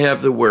have to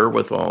have the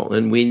wherewithal,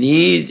 and we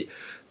need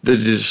the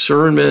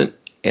discernment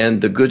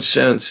and the good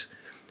sense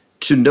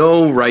to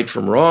know right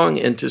from wrong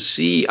and to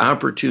see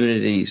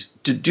opportunities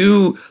to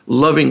do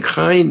loving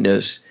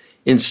kindness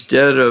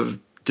instead of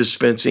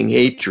dispensing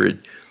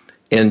hatred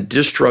and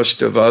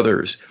distrust of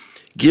others.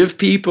 Give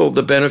people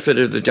the benefit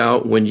of the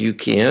doubt when you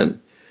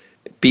can.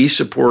 Be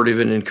supportive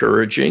and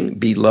encouraging.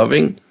 Be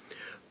loving.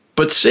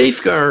 But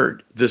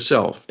safeguard the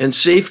self and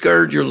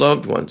safeguard your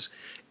loved ones.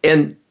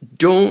 And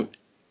don't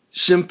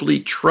simply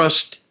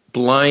trust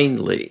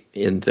blindly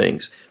in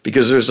things,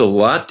 because there's a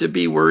lot to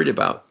be worried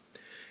about.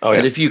 Oh, yeah.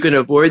 And if you can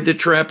avoid the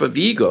trap of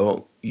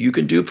ego, you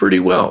can do pretty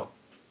well.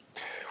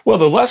 Well,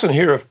 the lesson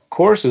here, of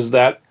course, is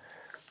that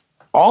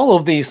all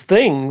of these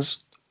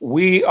things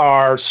we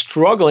are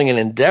struggling and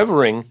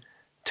endeavoring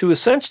to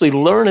essentially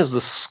learn as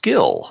a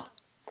skill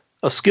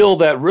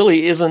that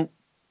really isn't,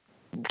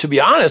 to be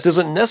honest,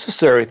 isn't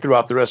necessary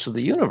throughout the rest of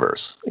the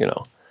universe,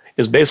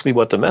 is basically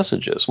what the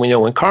message is.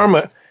 When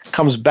karma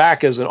comes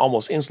back as an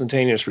almost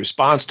instantaneous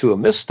response to a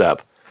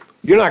misstep,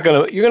 you're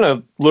going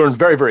to learn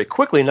very, very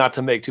quickly not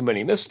to make too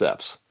many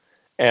missteps.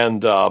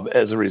 And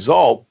as a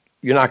result,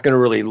 you're not going to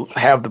really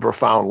have the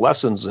profound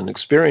lessons and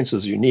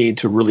experiences you need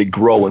to really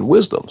grow in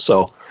wisdom.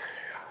 So,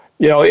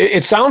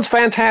 it sounds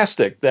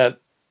fantastic that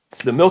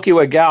the Milky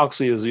Way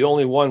galaxy is the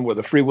only one where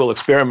the free will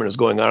experiment is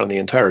going on in the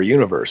entire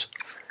universe.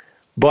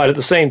 But at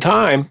the same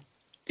time,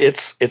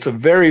 it's a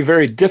very,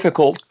 very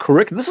difficult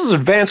curriculum. This is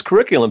advanced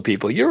curriculum,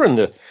 people. You're in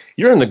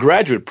the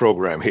graduate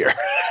program here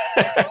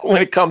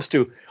when it comes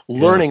to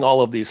learning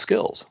all of these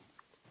skills.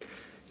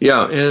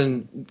 Yeah,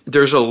 and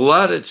there's a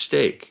lot at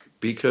stake,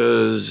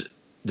 because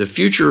the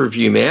future of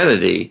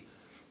humanity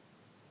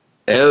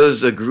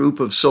as a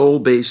group of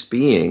soul-based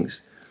beings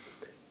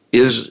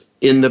is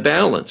in the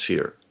balance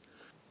here.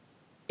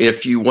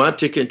 If you want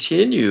to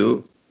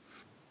continue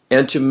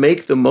and to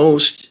make the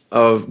most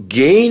of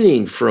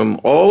gaining from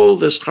all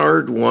this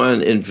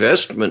hard-won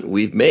investment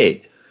we've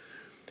made,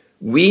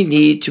 we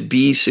need to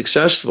be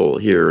successful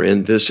here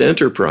in this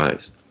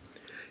enterprise.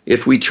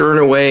 If we turn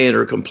away and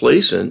are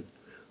complacent,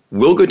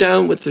 we'll go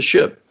down with the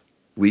ship.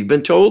 We've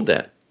been told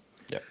that.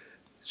 Yeah.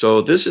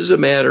 So this is a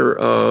matter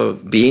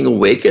of being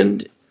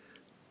awakened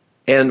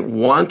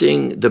and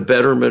wanting the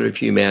betterment of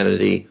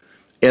humanity,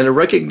 and a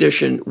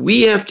recognition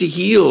we have to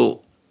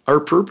heal our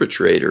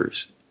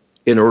perpetrators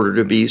in order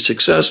to be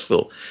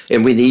successful.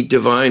 And we need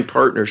divine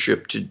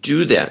partnership to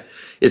do that.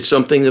 It's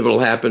something that will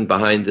happen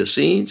behind the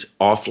scenes,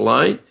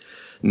 offline,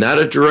 not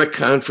a direct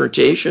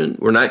confrontation.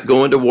 We're not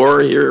going to war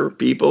here,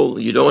 people.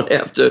 You don't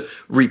have to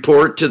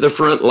report to the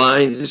front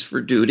lines for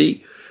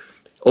duty.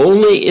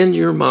 Only in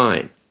your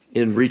mind,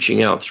 in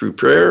reaching out through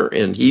prayer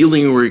and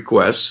healing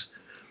requests,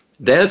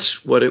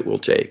 that's what it will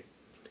take.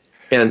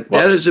 And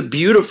that is a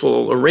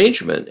beautiful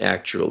arrangement,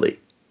 actually.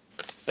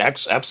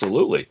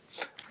 Absolutely.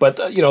 But,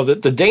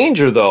 the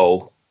danger,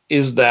 though,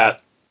 is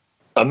that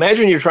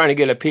imagine you're trying to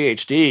get a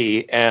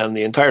PhD and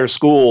the entire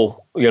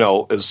school,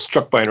 is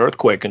struck by an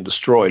earthquake and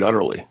destroyed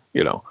utterly,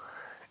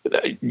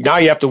 Now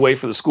you have to wait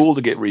for the school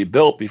to get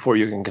rebuilt before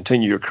you can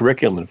continue your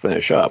curriculum and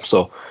finish up.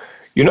 So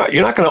you're not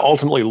going to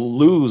ultimately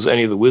lose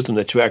any of the wisdom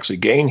that you actually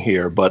gain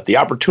here, but the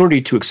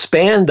opportunity to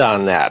expand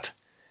on that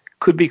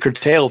could be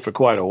curtailed for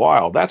quite a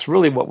while. That's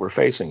really what we're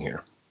facing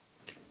here.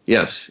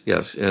 Yes.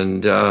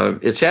 And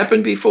it's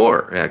happened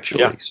before,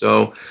 actually. Yeah.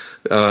 So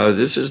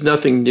this is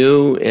nothing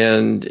new,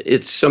 and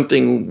it's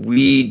something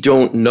we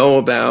don't know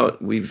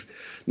about. We've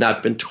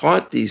not been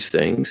taught these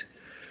things,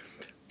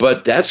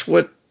 but that's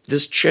what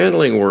this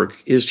channeling work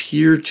is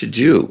here to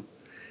do.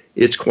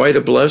 It's quite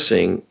a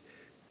blessing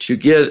to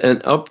get an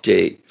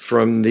update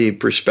from the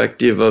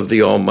perspective of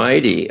the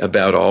Almighty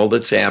about all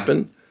that's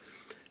happened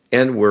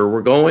and where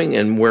we're going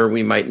and where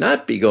we might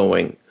not be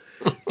going,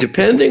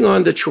 depending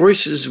on the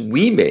choices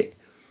we make.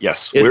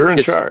 Yes, we're in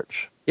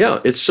charge. Yeah,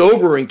 it's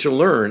sobering to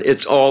learn.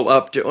 It's all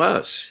up to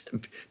us.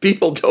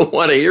 People don't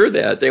want to hear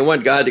that. They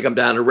want God to come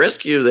down and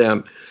rescue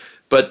them.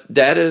 But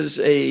that is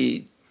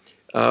a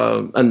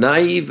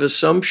naive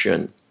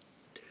assumption,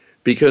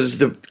 because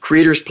the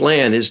Creator's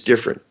plan is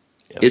different.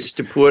 Yes. It's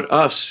to put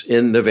us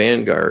in the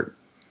vanguard.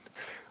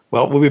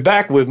 Well, we'll be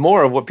back with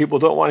more of what people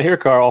don't want to hear,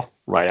 Carl,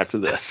 right after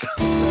this.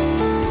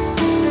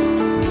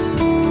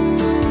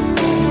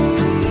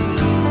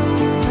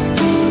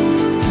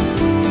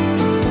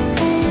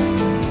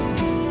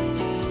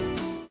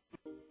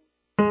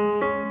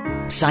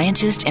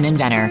 Scientist and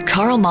inventor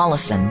Carl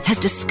Mollison has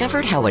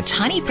discovered how a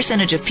tiny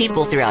percentage of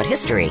people throughout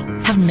history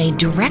have made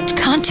direct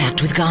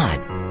contact with God.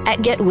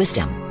 At Get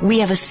Wisdom, we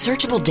have a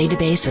searchable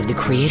database of the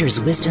Creator's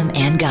wisdom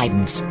and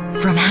guidance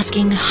from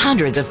asking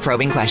hundreds of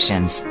probing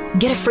questions.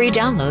 Get a free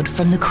download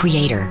from the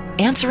Creator,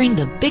 answering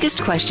the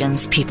biggest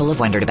questions people have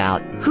wondered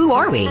about. Who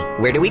are we?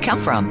 Where do we come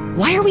from?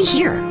 Why are we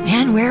here?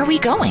 And where are we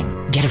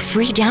going? Get a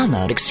free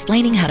download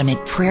explaining how to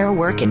make prayer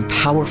work in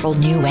powerful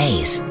new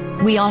ways.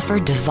 We offer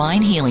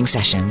divine healing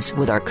sessions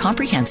with our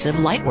comprehensive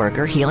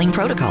Lightworker healing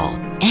protocol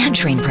and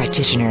train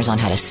practitioners on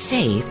how to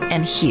save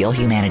and heal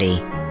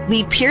humanity.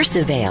 We pierce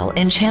the veil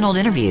in channeled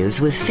interviews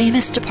with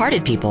famous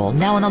departed people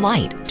now in the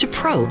light to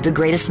probe the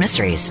greatest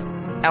mysteries.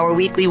 Our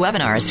weekly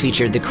webinars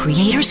featured the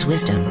Creator's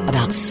wisdom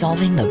about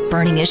solving the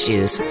burning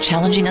issues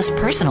challenging us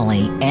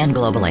personally and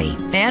globally.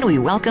 And we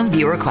welcome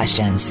viewer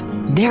questions.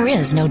 There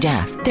is no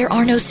death. There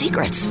are no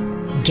secrets.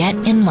 Get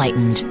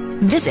enlightened.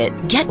 Visit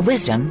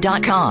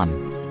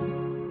getwisdom.com.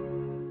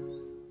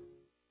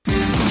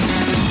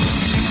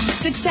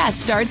 Success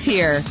starts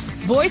here.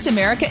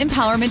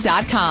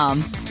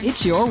 VoiceAmericaEmpowerment.com.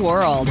 It's your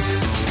world.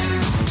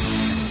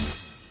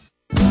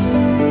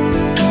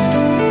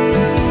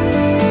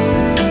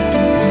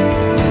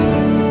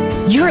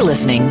 You're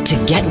listening to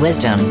Get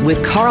Wisdom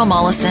with Carl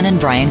Mollison and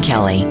Brian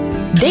Kelly.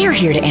 They are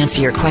here to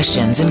answer your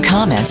questions and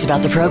comments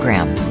about the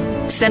program.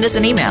 Send us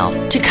an email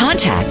to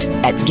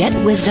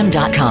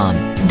contact@getwisdom.com.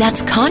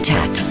 That's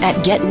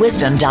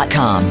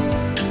contact@getwisdom.com.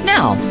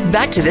 Now,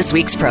 back to this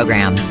week's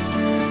program.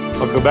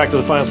 Welcome back to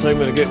the final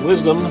segment of Get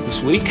Wisdom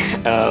this week.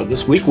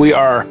 This week we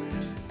are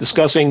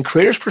discussing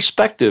Creator's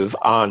perspective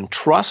on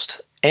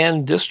trust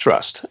and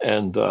distrust.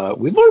 And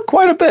we've learned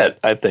quite a bit,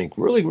 I think.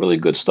 Really, really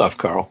good stuff,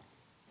 Carl.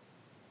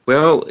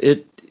 Well,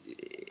 it,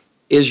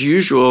 as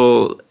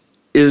usual,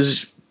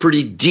 is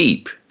pretty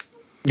deep.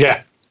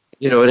 Yeah.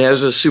 You know, it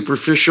has a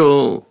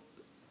superficial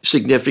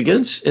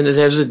significance and it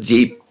has a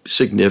deep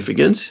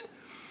significance.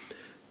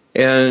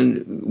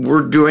 And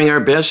we're doing our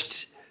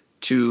best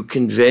to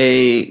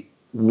convey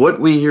what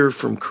we hear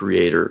from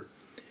Creator,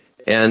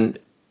 and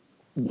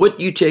what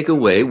you take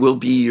away will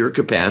be your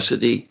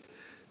capacity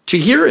to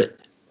hear it.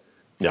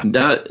 Yeah.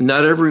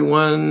 Not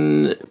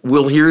everyone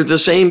will hear the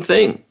same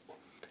thing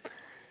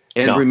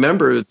and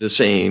remember the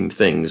same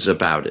things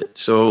about it.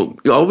 So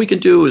all we can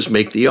do is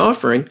make the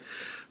offering,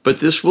 but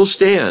this will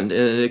stand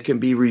and it can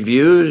be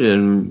reviewed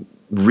and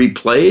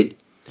replayed.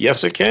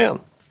 Yes, it can.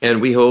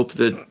 And we hope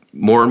that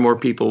more and more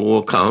people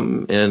will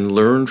come and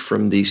learn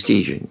from these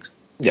teachings.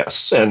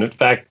 Yes, and in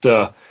fact,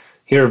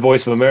 here at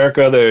Voice of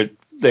America,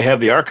 they have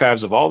the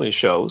archives of all these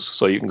shows,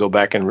 so you can go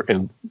back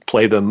and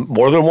play them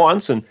more than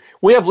once. And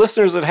we have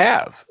listeners that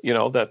have,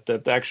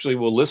 that actually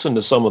will listen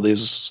to some of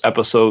these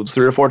episodes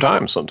 3 or 4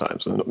 times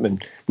sometimes,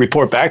 and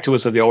report back to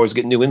us that they always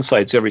get new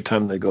insights every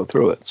time they go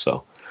through it.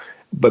 So,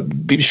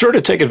 but be sure to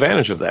take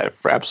advantage of that.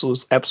 For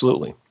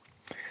absolutely.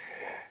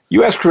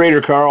 U.S.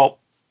 Creator Carl,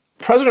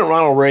 President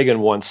Ronald Reagan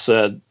once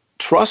said,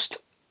 "Trust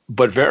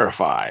but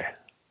verify."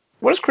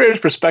 What is Creator's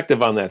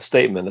perspective on that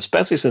statement,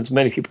 especially since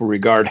many people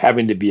regard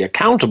having to be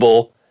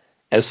accountable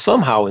as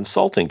somehow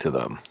insulting to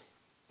them?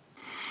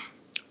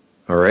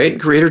 All right.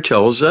 Creator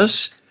tells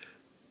us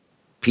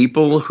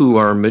people who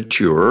are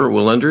mature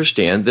will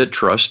understand that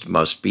trust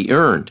must be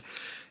earned.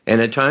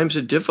 And at times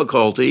of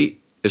difficulty,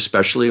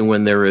 especially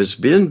when there has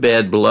been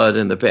bad blood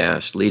in the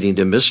past leading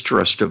to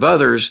mistrust of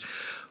others,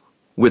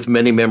 with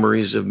many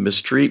memories of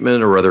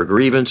mistreatment or other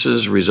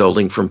grievances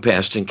resulting from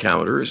past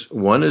encounters,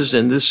 one is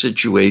in this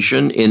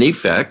situation, in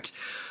effect,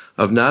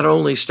 of not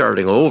only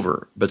starting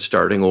over, but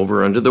starting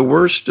over under the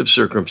worst of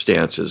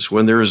circumstances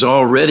when there is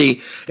already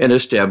an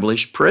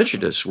established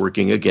prejudice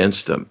working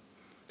against them.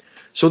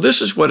 So this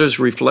is what is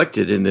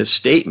reflected in this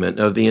statement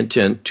of the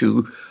intent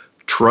to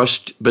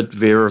trust but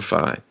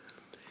verify.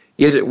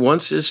 It at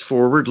once is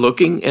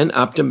forward-looking and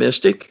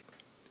optimistic,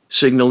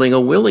 signaling a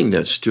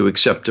willingness to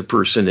accept a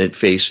person at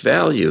face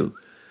value.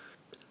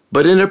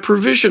 But in a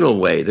provisional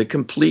way, the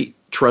complete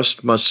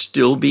trust must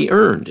still be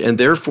earned, and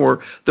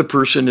therefore the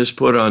person is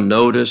put on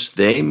notice.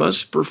 They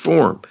must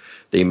perform.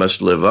 They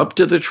must live up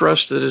to the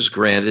trust that is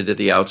granted at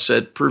the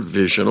outset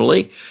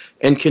provisionally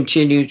and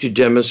continue to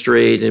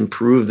demonstrate and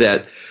prove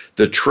that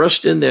the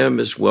trust in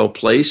them is well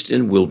placed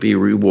and will be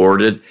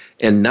rewarded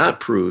and not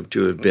proved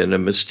to have been a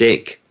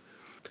mistake.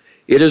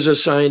 It is a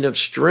sign of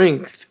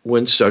strength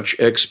when such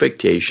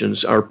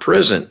expectations are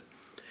present,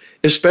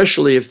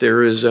 especially if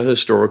there is a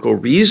historical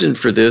reason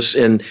for this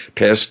and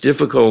past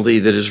difficulty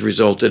that has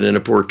resulted in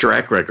a poor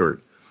track record.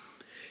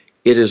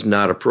 It is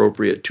not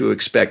appropriate to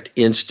expect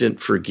instant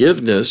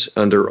forgiveness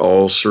under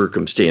all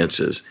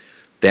circumstances.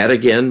 That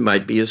again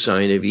might be a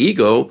sign of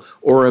ego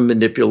or a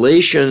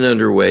manipulation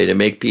underway to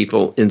make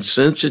people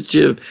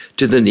insensitive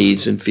to the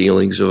needs and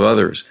feelings of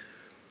others.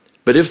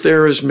 But if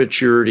there is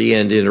maturity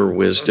and inner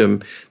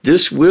wisdom,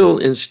 this will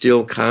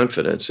instill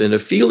confidence and a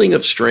feeling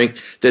of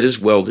strength that is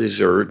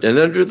well-deserved. And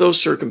under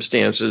those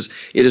circumstances,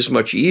 it is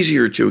much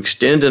easier to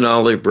extend an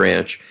olive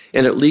branch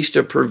and at least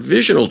a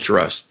provisional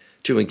trust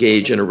to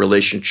engage in a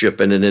relationship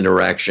and an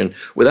interaction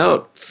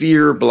without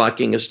fear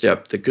blocking a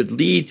step that could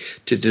lead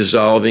to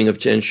dissolving of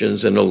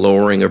tensions and a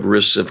lowering of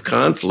risks of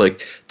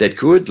conflict that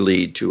could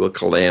lead to a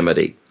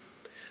calamity.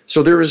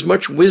 So there is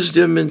much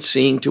wisdom in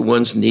seeing to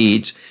one's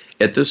needs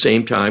at the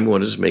same time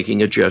one is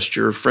making a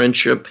gesture of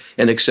friendship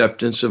and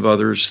acceptance of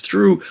others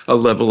through a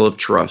level of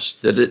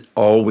trust that it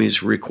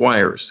always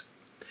requires.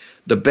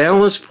 The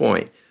balance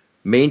point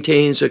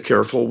maintains a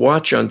careful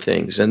watch on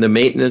things and the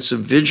maintenance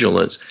of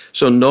vigilance,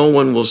 so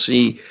one will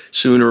see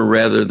sooner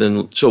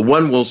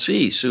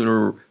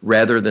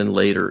rather than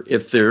later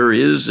if there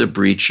is a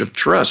breach of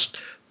trust,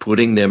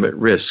 putting them at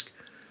risk.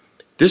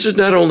 This is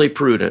not only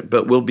prudent,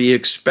 but will be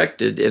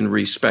expected and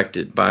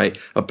respected by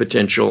a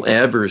potential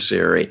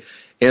adversary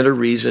and a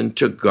reason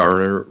to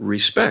garner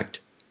respect.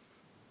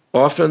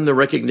 Often the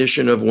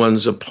recognition of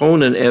one's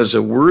opponent as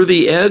a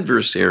worthy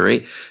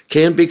adversary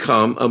can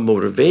become a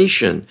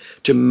motivation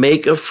to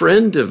make a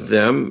friend of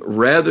them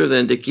rather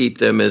than to keep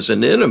them as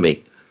an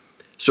enemy.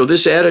 So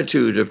this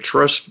attitude of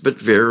trust but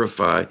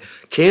verify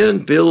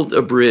can build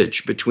a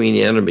bridge between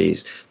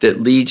enemies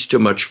that leads to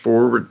much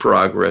forward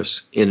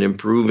progress in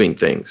improving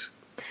things.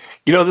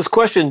 This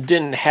question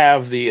didn't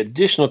have the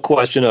additional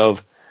question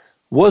of,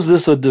 was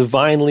this a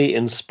divinely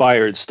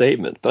inspired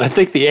statement? But I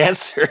think the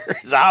answer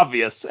is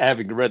obvious,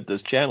 having read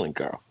this channeling,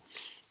 Carl.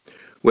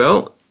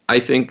 Well,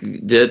 I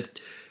think that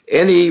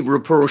any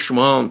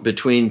rapprochement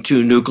between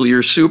two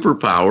nuclear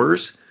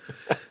superpowers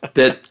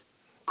that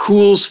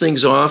cools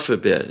things off a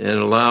bit and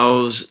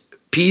allows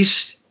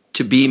peace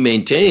to be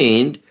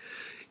maintained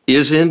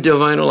is in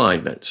divine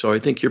alignment. So I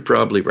think you're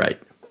probably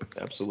right.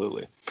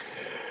 Absolutely.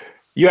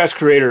 You asked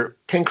Creator,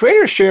 can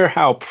Creator share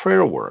how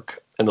prayer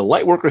work and the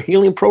Lightworker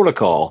Healing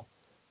Protocol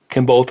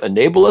can both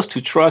enable us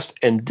to trust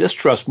and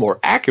distrust more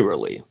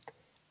accurately,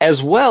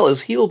 as well as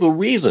heal the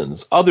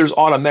reasons others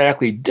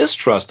automatically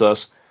distrust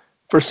us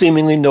for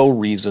seemingly no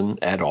reason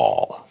at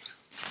all?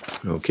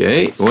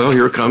 Okay, well,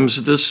 here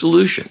comes the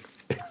solution.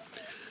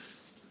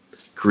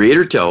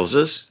 Creator tells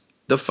us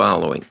the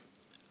following.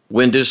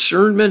 When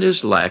discernment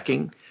is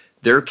lacking,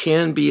 there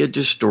can be a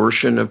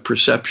distortion of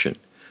perception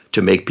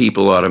to make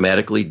people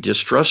automatically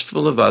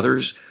distrustful of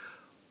others,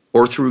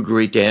 or through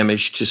great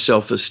damage to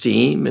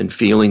self-esteem and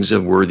feelings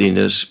of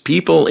worthiness,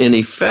 people in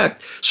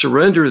effect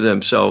surrender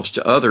themselves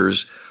to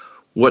others,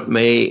 what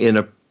may in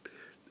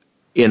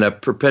a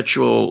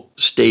perpetual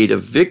state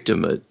of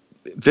victimhood,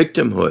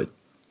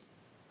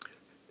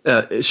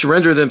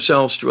 surrender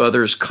themselves to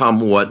others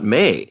come what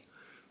may,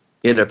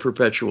 in a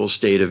perpetual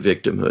state of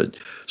victimhood.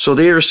 So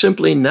they are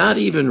simply not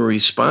even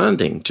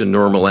responding to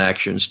normal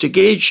actions to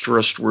gauge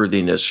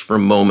trustworthiness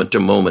from moment to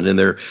moment in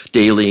their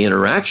daily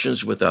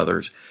interactions with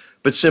others,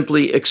 but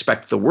simply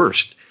expect the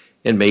worst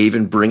and may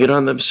even bring it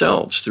on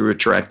themselves through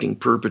attracting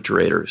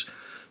perpetrators.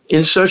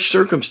 In such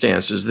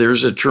circumstances,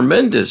 there's a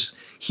tremendous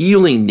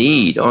healing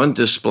need on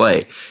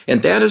display,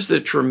 and that is the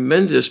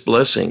tremendous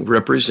blessing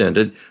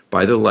represented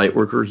by the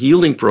Lightworker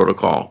Healing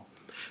Protocol,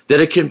 that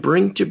it can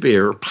bring to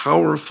bear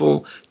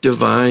powerful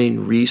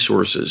divine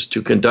resources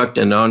to conduct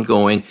an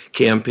ongoing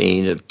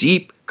campaign of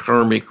deep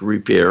karmic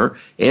repair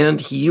and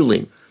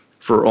healing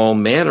for all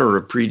manner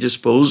of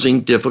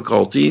predisposing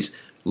difficulties,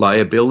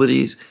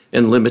 liabilities,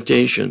 and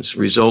limitations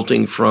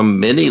resulting from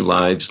many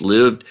lives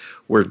lived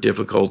where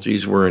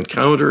difficulties were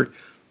encountered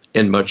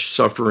and much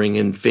suffering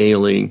and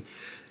failure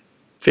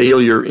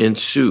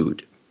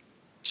ensued.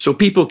 So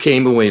people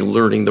came away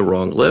learning the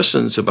wrong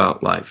lessons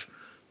about life,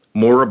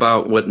 more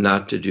about what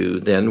not to do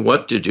than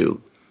what to do.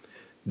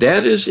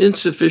 That is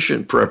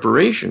insufficient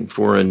preparation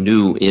for a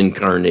new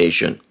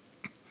incarnation.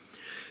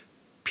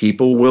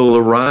 People will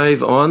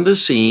arrive on the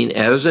scene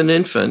as an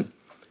infant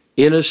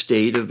in a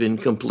state of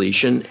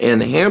incompletion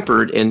and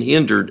hampered and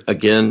hindered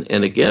again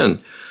and again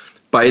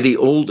by the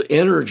old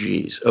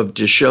energies of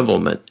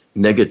dishevelment,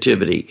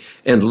 negativity,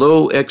 and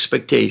low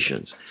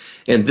expectations.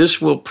 And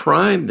this will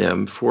prime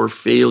them for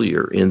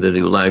failure in the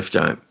new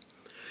lifetime.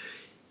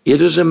 It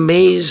is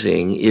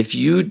amazing if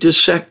you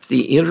dissect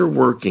the inner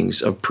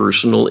workings of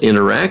personal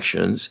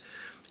interactions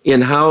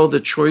in how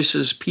the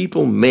choices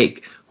people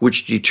make,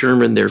 which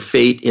determine their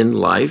fate in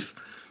life,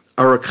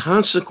 are a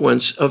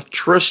consequence of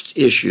trust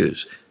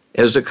issues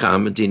as a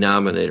common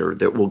denominator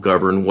that will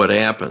govern what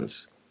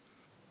happens.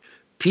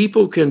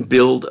 People can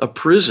build a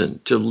prison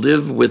to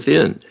live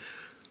within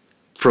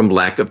from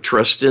lack of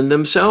trust in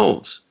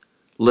themselves,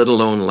 let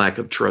alone lack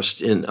of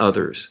trust in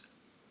others.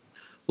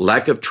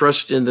 Lack of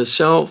trust in the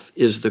self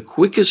is the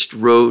quickest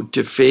road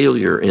to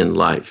failure in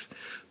life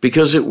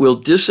because it will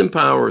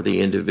disempower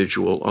the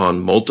individual on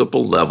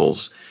multiple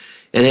levels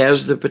and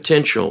has the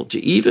potential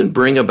to even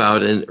bring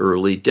about an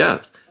early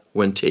death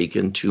when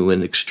taken to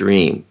an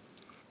extreme.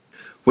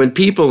 When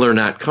people are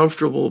not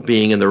comfortable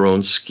being in their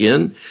own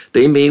skin,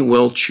 they may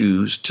well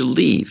choose to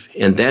leave,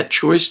 and that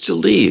choice to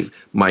leave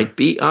might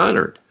be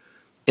honored.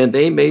 And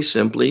they may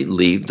simply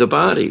leave the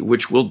body,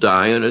 which will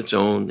die on its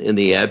own in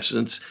the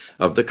absence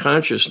of the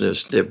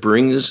consciousness that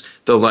brings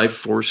the life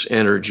force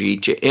energy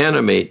to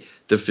animate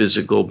the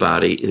physical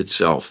body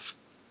itself.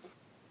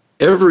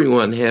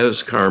 Everyone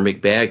has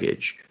karmic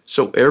baggage,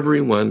 so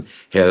everyone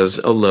has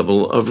a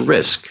level of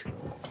risk.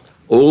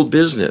 Old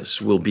business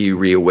will be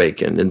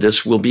reawakened, and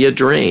this will be a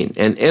drain,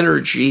 an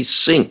energy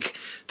sink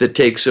that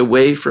takes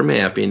away from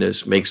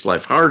happiness, makes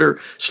life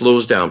harder,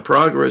 slows down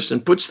progress,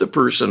 and puts the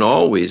person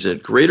always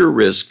at greater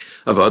risk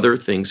of other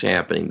things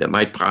happening that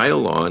might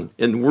pile on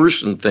and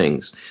worsen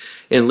things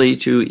and lead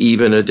to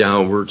even a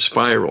downward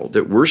spiral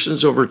that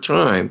worsens over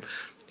time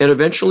and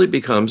eventually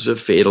becomes a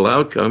fatal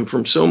outcome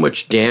from so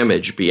much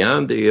damage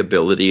beyond the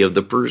ability of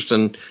the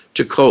person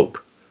to cope.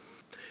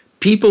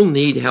 People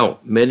need help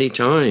many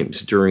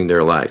times during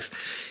their life.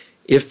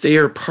 If they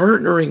are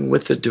partnering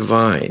with the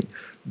divine,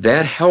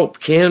 that help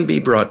can be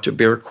brought to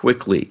bear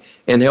quickly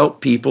and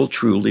help people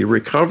truly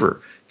recover,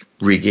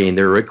 regain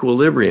their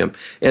equilibrium,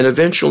 and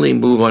eventually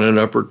move on an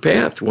upward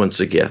path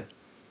once again.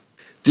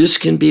 This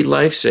can be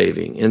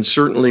life-saving and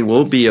certainly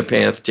will be a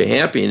path to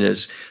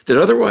happiness that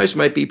otherwise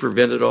might be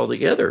prevented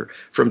altogether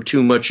from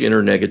too much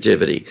inner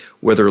negativity,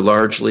 whether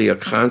largely a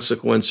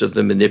consequence of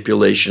the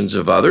manipulations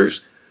of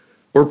others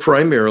or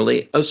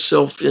primarily a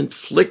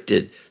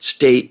self-inflicted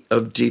state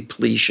of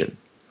depletion.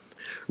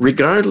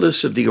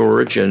 Regardless of the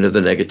origin of the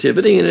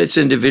negativity and its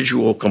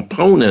individual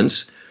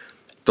components,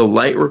 the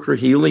Lightworker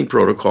Healing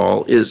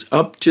Protocol is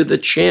up to the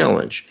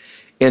challenge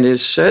and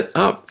is set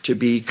up to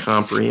be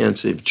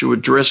comprehensive, to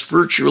address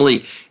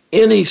virtually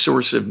any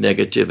source of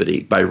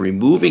negativity by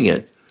removing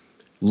it,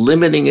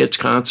 limiting its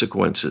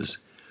consequences,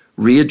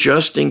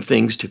 readjusting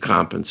things to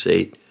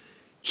compensate,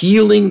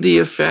 healing the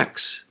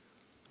effects,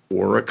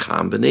 or a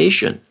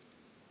combination.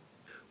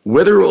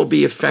 Whether it will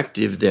be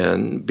effective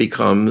then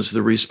becomes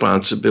the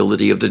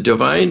responsibility of the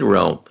divine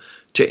realm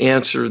to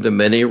answer the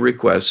many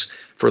requests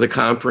for the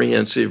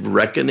comprehensive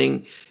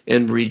reckoning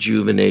and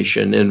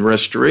rejuvenation and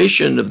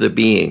restoration of the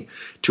being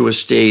to a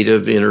state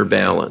of inner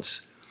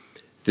balance.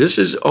 This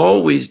is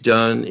always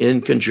done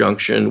in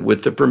conjunction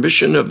with the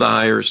permission of the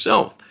higher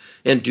self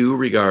and due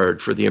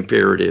regard for the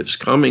imperatives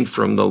coming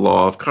from the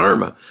law of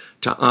karma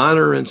to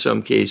honor, in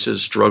some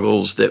cases,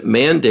 struggles that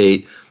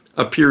mandate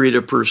a period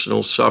of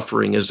personal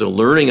suffering as a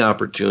learning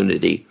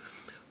opportunity,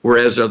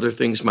 whereas other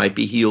things might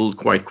be healed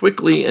quite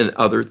quickly and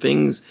other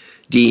things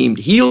deemed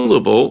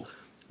healable,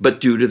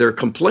 but due to their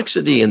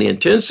complexity and the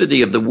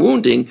intensity of the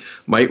wounding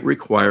might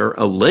require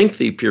a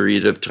lengthy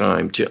period of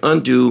time to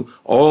undo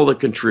all the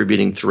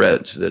contributing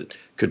threads that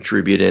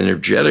contribute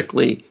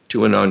energetically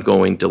to an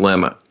ongoing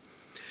dilemma.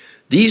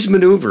 These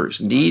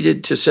maneuvers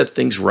needed to set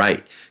things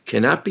right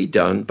cannot be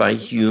done by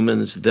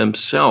humans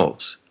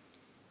themselves.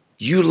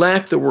 You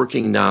lack the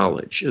working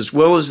knowledge as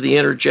well as the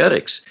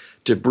energetics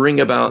to bring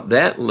about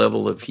that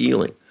level of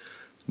healing.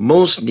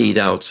 Most need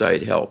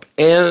outside help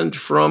and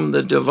from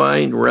the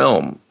divine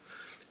realm.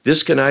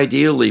 This can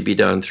ideally be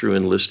done through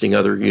enlisting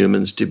other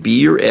humans to be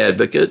your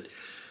advocate,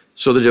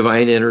 so the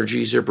divine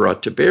energies are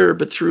brought to bear,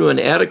 but through an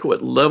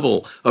adequate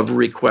level of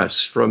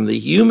requests from the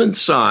human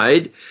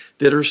side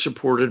that are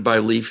supported by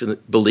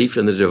belief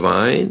in the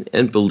divine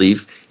and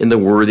belief in the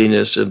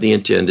worthiness of the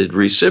intended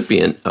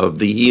recipient of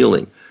the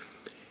healing.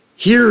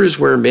 Here is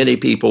where many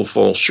people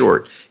fall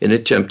short in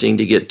attempting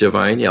to get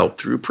divine help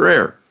through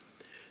prayer.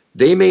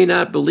 They may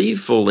not believe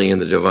fully in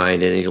the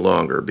divine any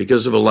longer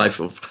because of a life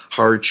of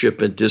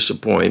hardship and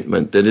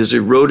disappointment that has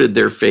eroded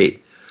their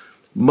faith.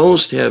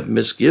 Most have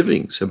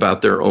misgivings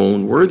about their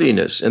own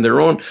worthiness and their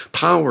own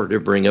power to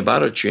bring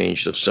about a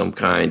change of some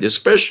kind,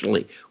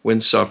 especially when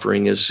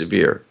suffering is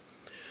severe.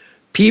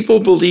 People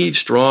believe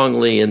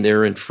strongly in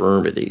their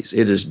infirmities.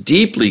 It is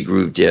deeply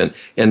grooved in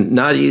and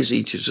not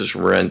easy to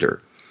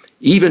surrender,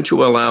 even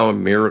to allow a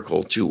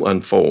miracle to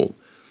unfold.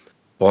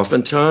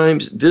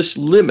 Oftentimes, this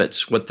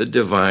limits what the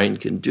divine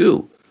can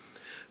do.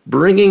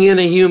 Bringing in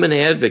a human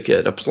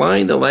advocate,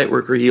 applying the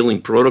Lightworker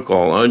Healing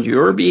Protocol on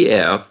your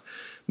behalf,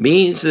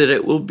 means that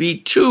it will be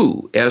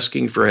two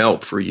asking for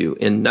help for you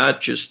and not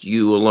just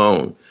you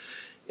alone.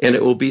 And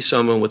it will be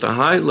someone with a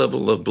high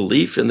level of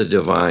belief in the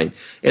divine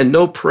and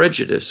no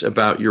prejudice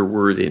about your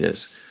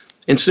worthiness,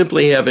 and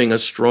simply having a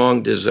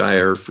strong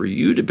desire for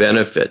you to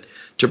benefit,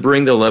 to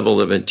bring the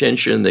level of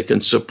intention that can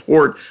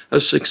support a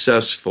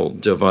successful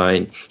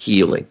divine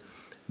healing.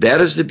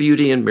 That is the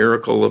beauty and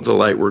miracle of the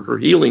Lightworker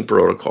Healing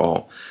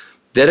Protocol,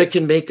 that it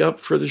can make up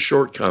for the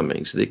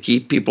shortcomings that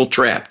keep people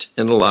trapped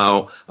and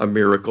allow a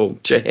miracle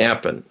to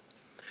happen.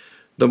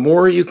 The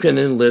more you can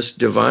enlist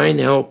divine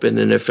help in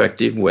an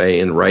effective way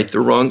and right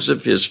the wrongs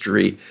of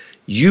history,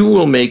 you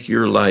will make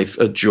your life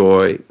a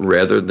joy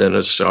rather than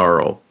a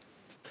sorrow.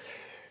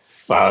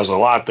 Wow, there's a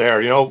lot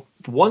there. You know,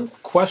 one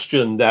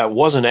question that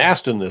wasn't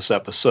asked in this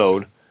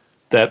episode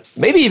that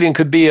maybe even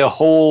could be a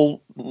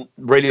whole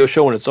radio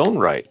show in its own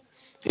right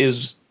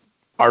is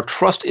our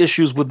trust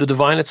issues with the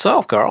divine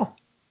itself, Carl.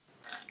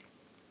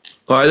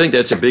 Well, I think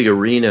that's a big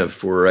arena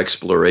for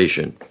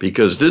exploration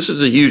because this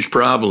is a huge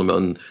problem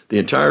in the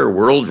entire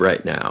world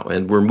right now,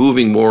 and we're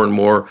moving more and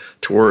more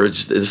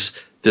towards this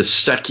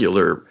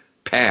secular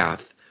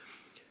path,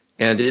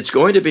 and it's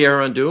going to be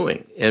our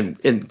undoing.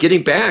 And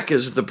getting back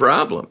is the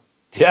problem.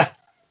 Yeah.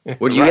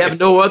 When you have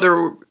no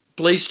other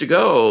place to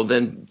go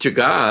than to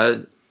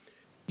God,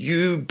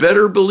 you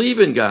better believe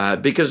in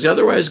God, because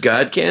otherwise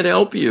God can't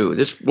help you.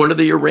 That's one of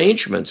the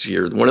arrangements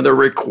here, one of the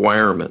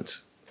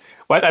requirements.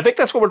 Well, I think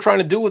that's what we're trying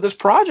to do with this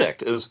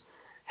project, is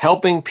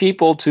helping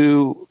people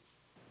to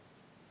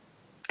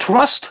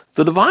trust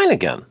the divine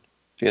again.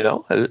 You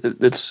know,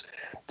 it's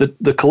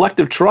the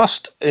collective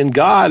trust in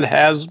God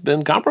has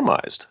been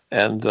compromised,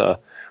 and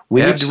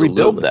we need to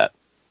rebuild that.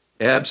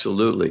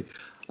 Absolutely.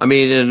 I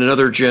mean, in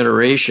another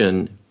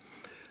generation,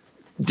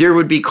 there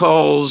would be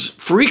calls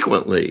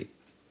frequently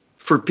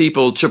for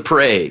people to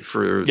pray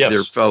for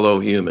their fellow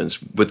humans.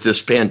 With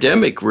this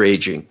pandemic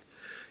raging,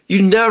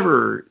 you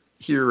never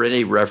hear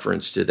any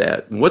reference to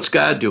that. What's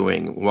God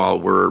doing while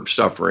we're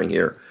suffering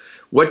here?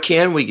 What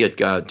can we get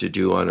God to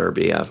do on our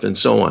behalf, and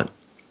so on?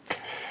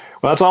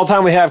 Well, that's all the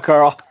time we have,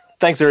 Carl.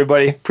 Thanks,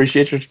 everybody.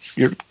 Appreciate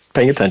your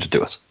paying attention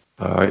to us.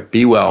 All right.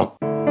 Be well.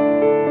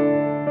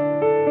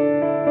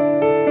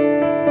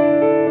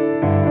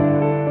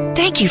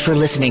 Thank you for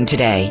listening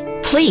today.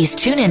 Please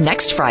tune in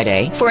next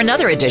Friday for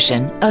another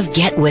edition of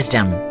Get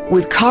Wisdom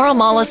with Carl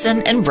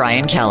Mollison and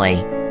Brian Kelly.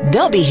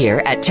 They'll be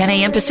here at 10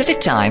 a.m. Pacific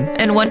Time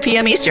and 1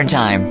 p.m. Eastern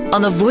Time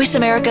on the Voice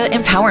America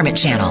Empowerment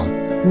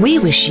Channel. We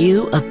wish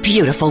you a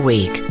beautiful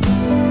week.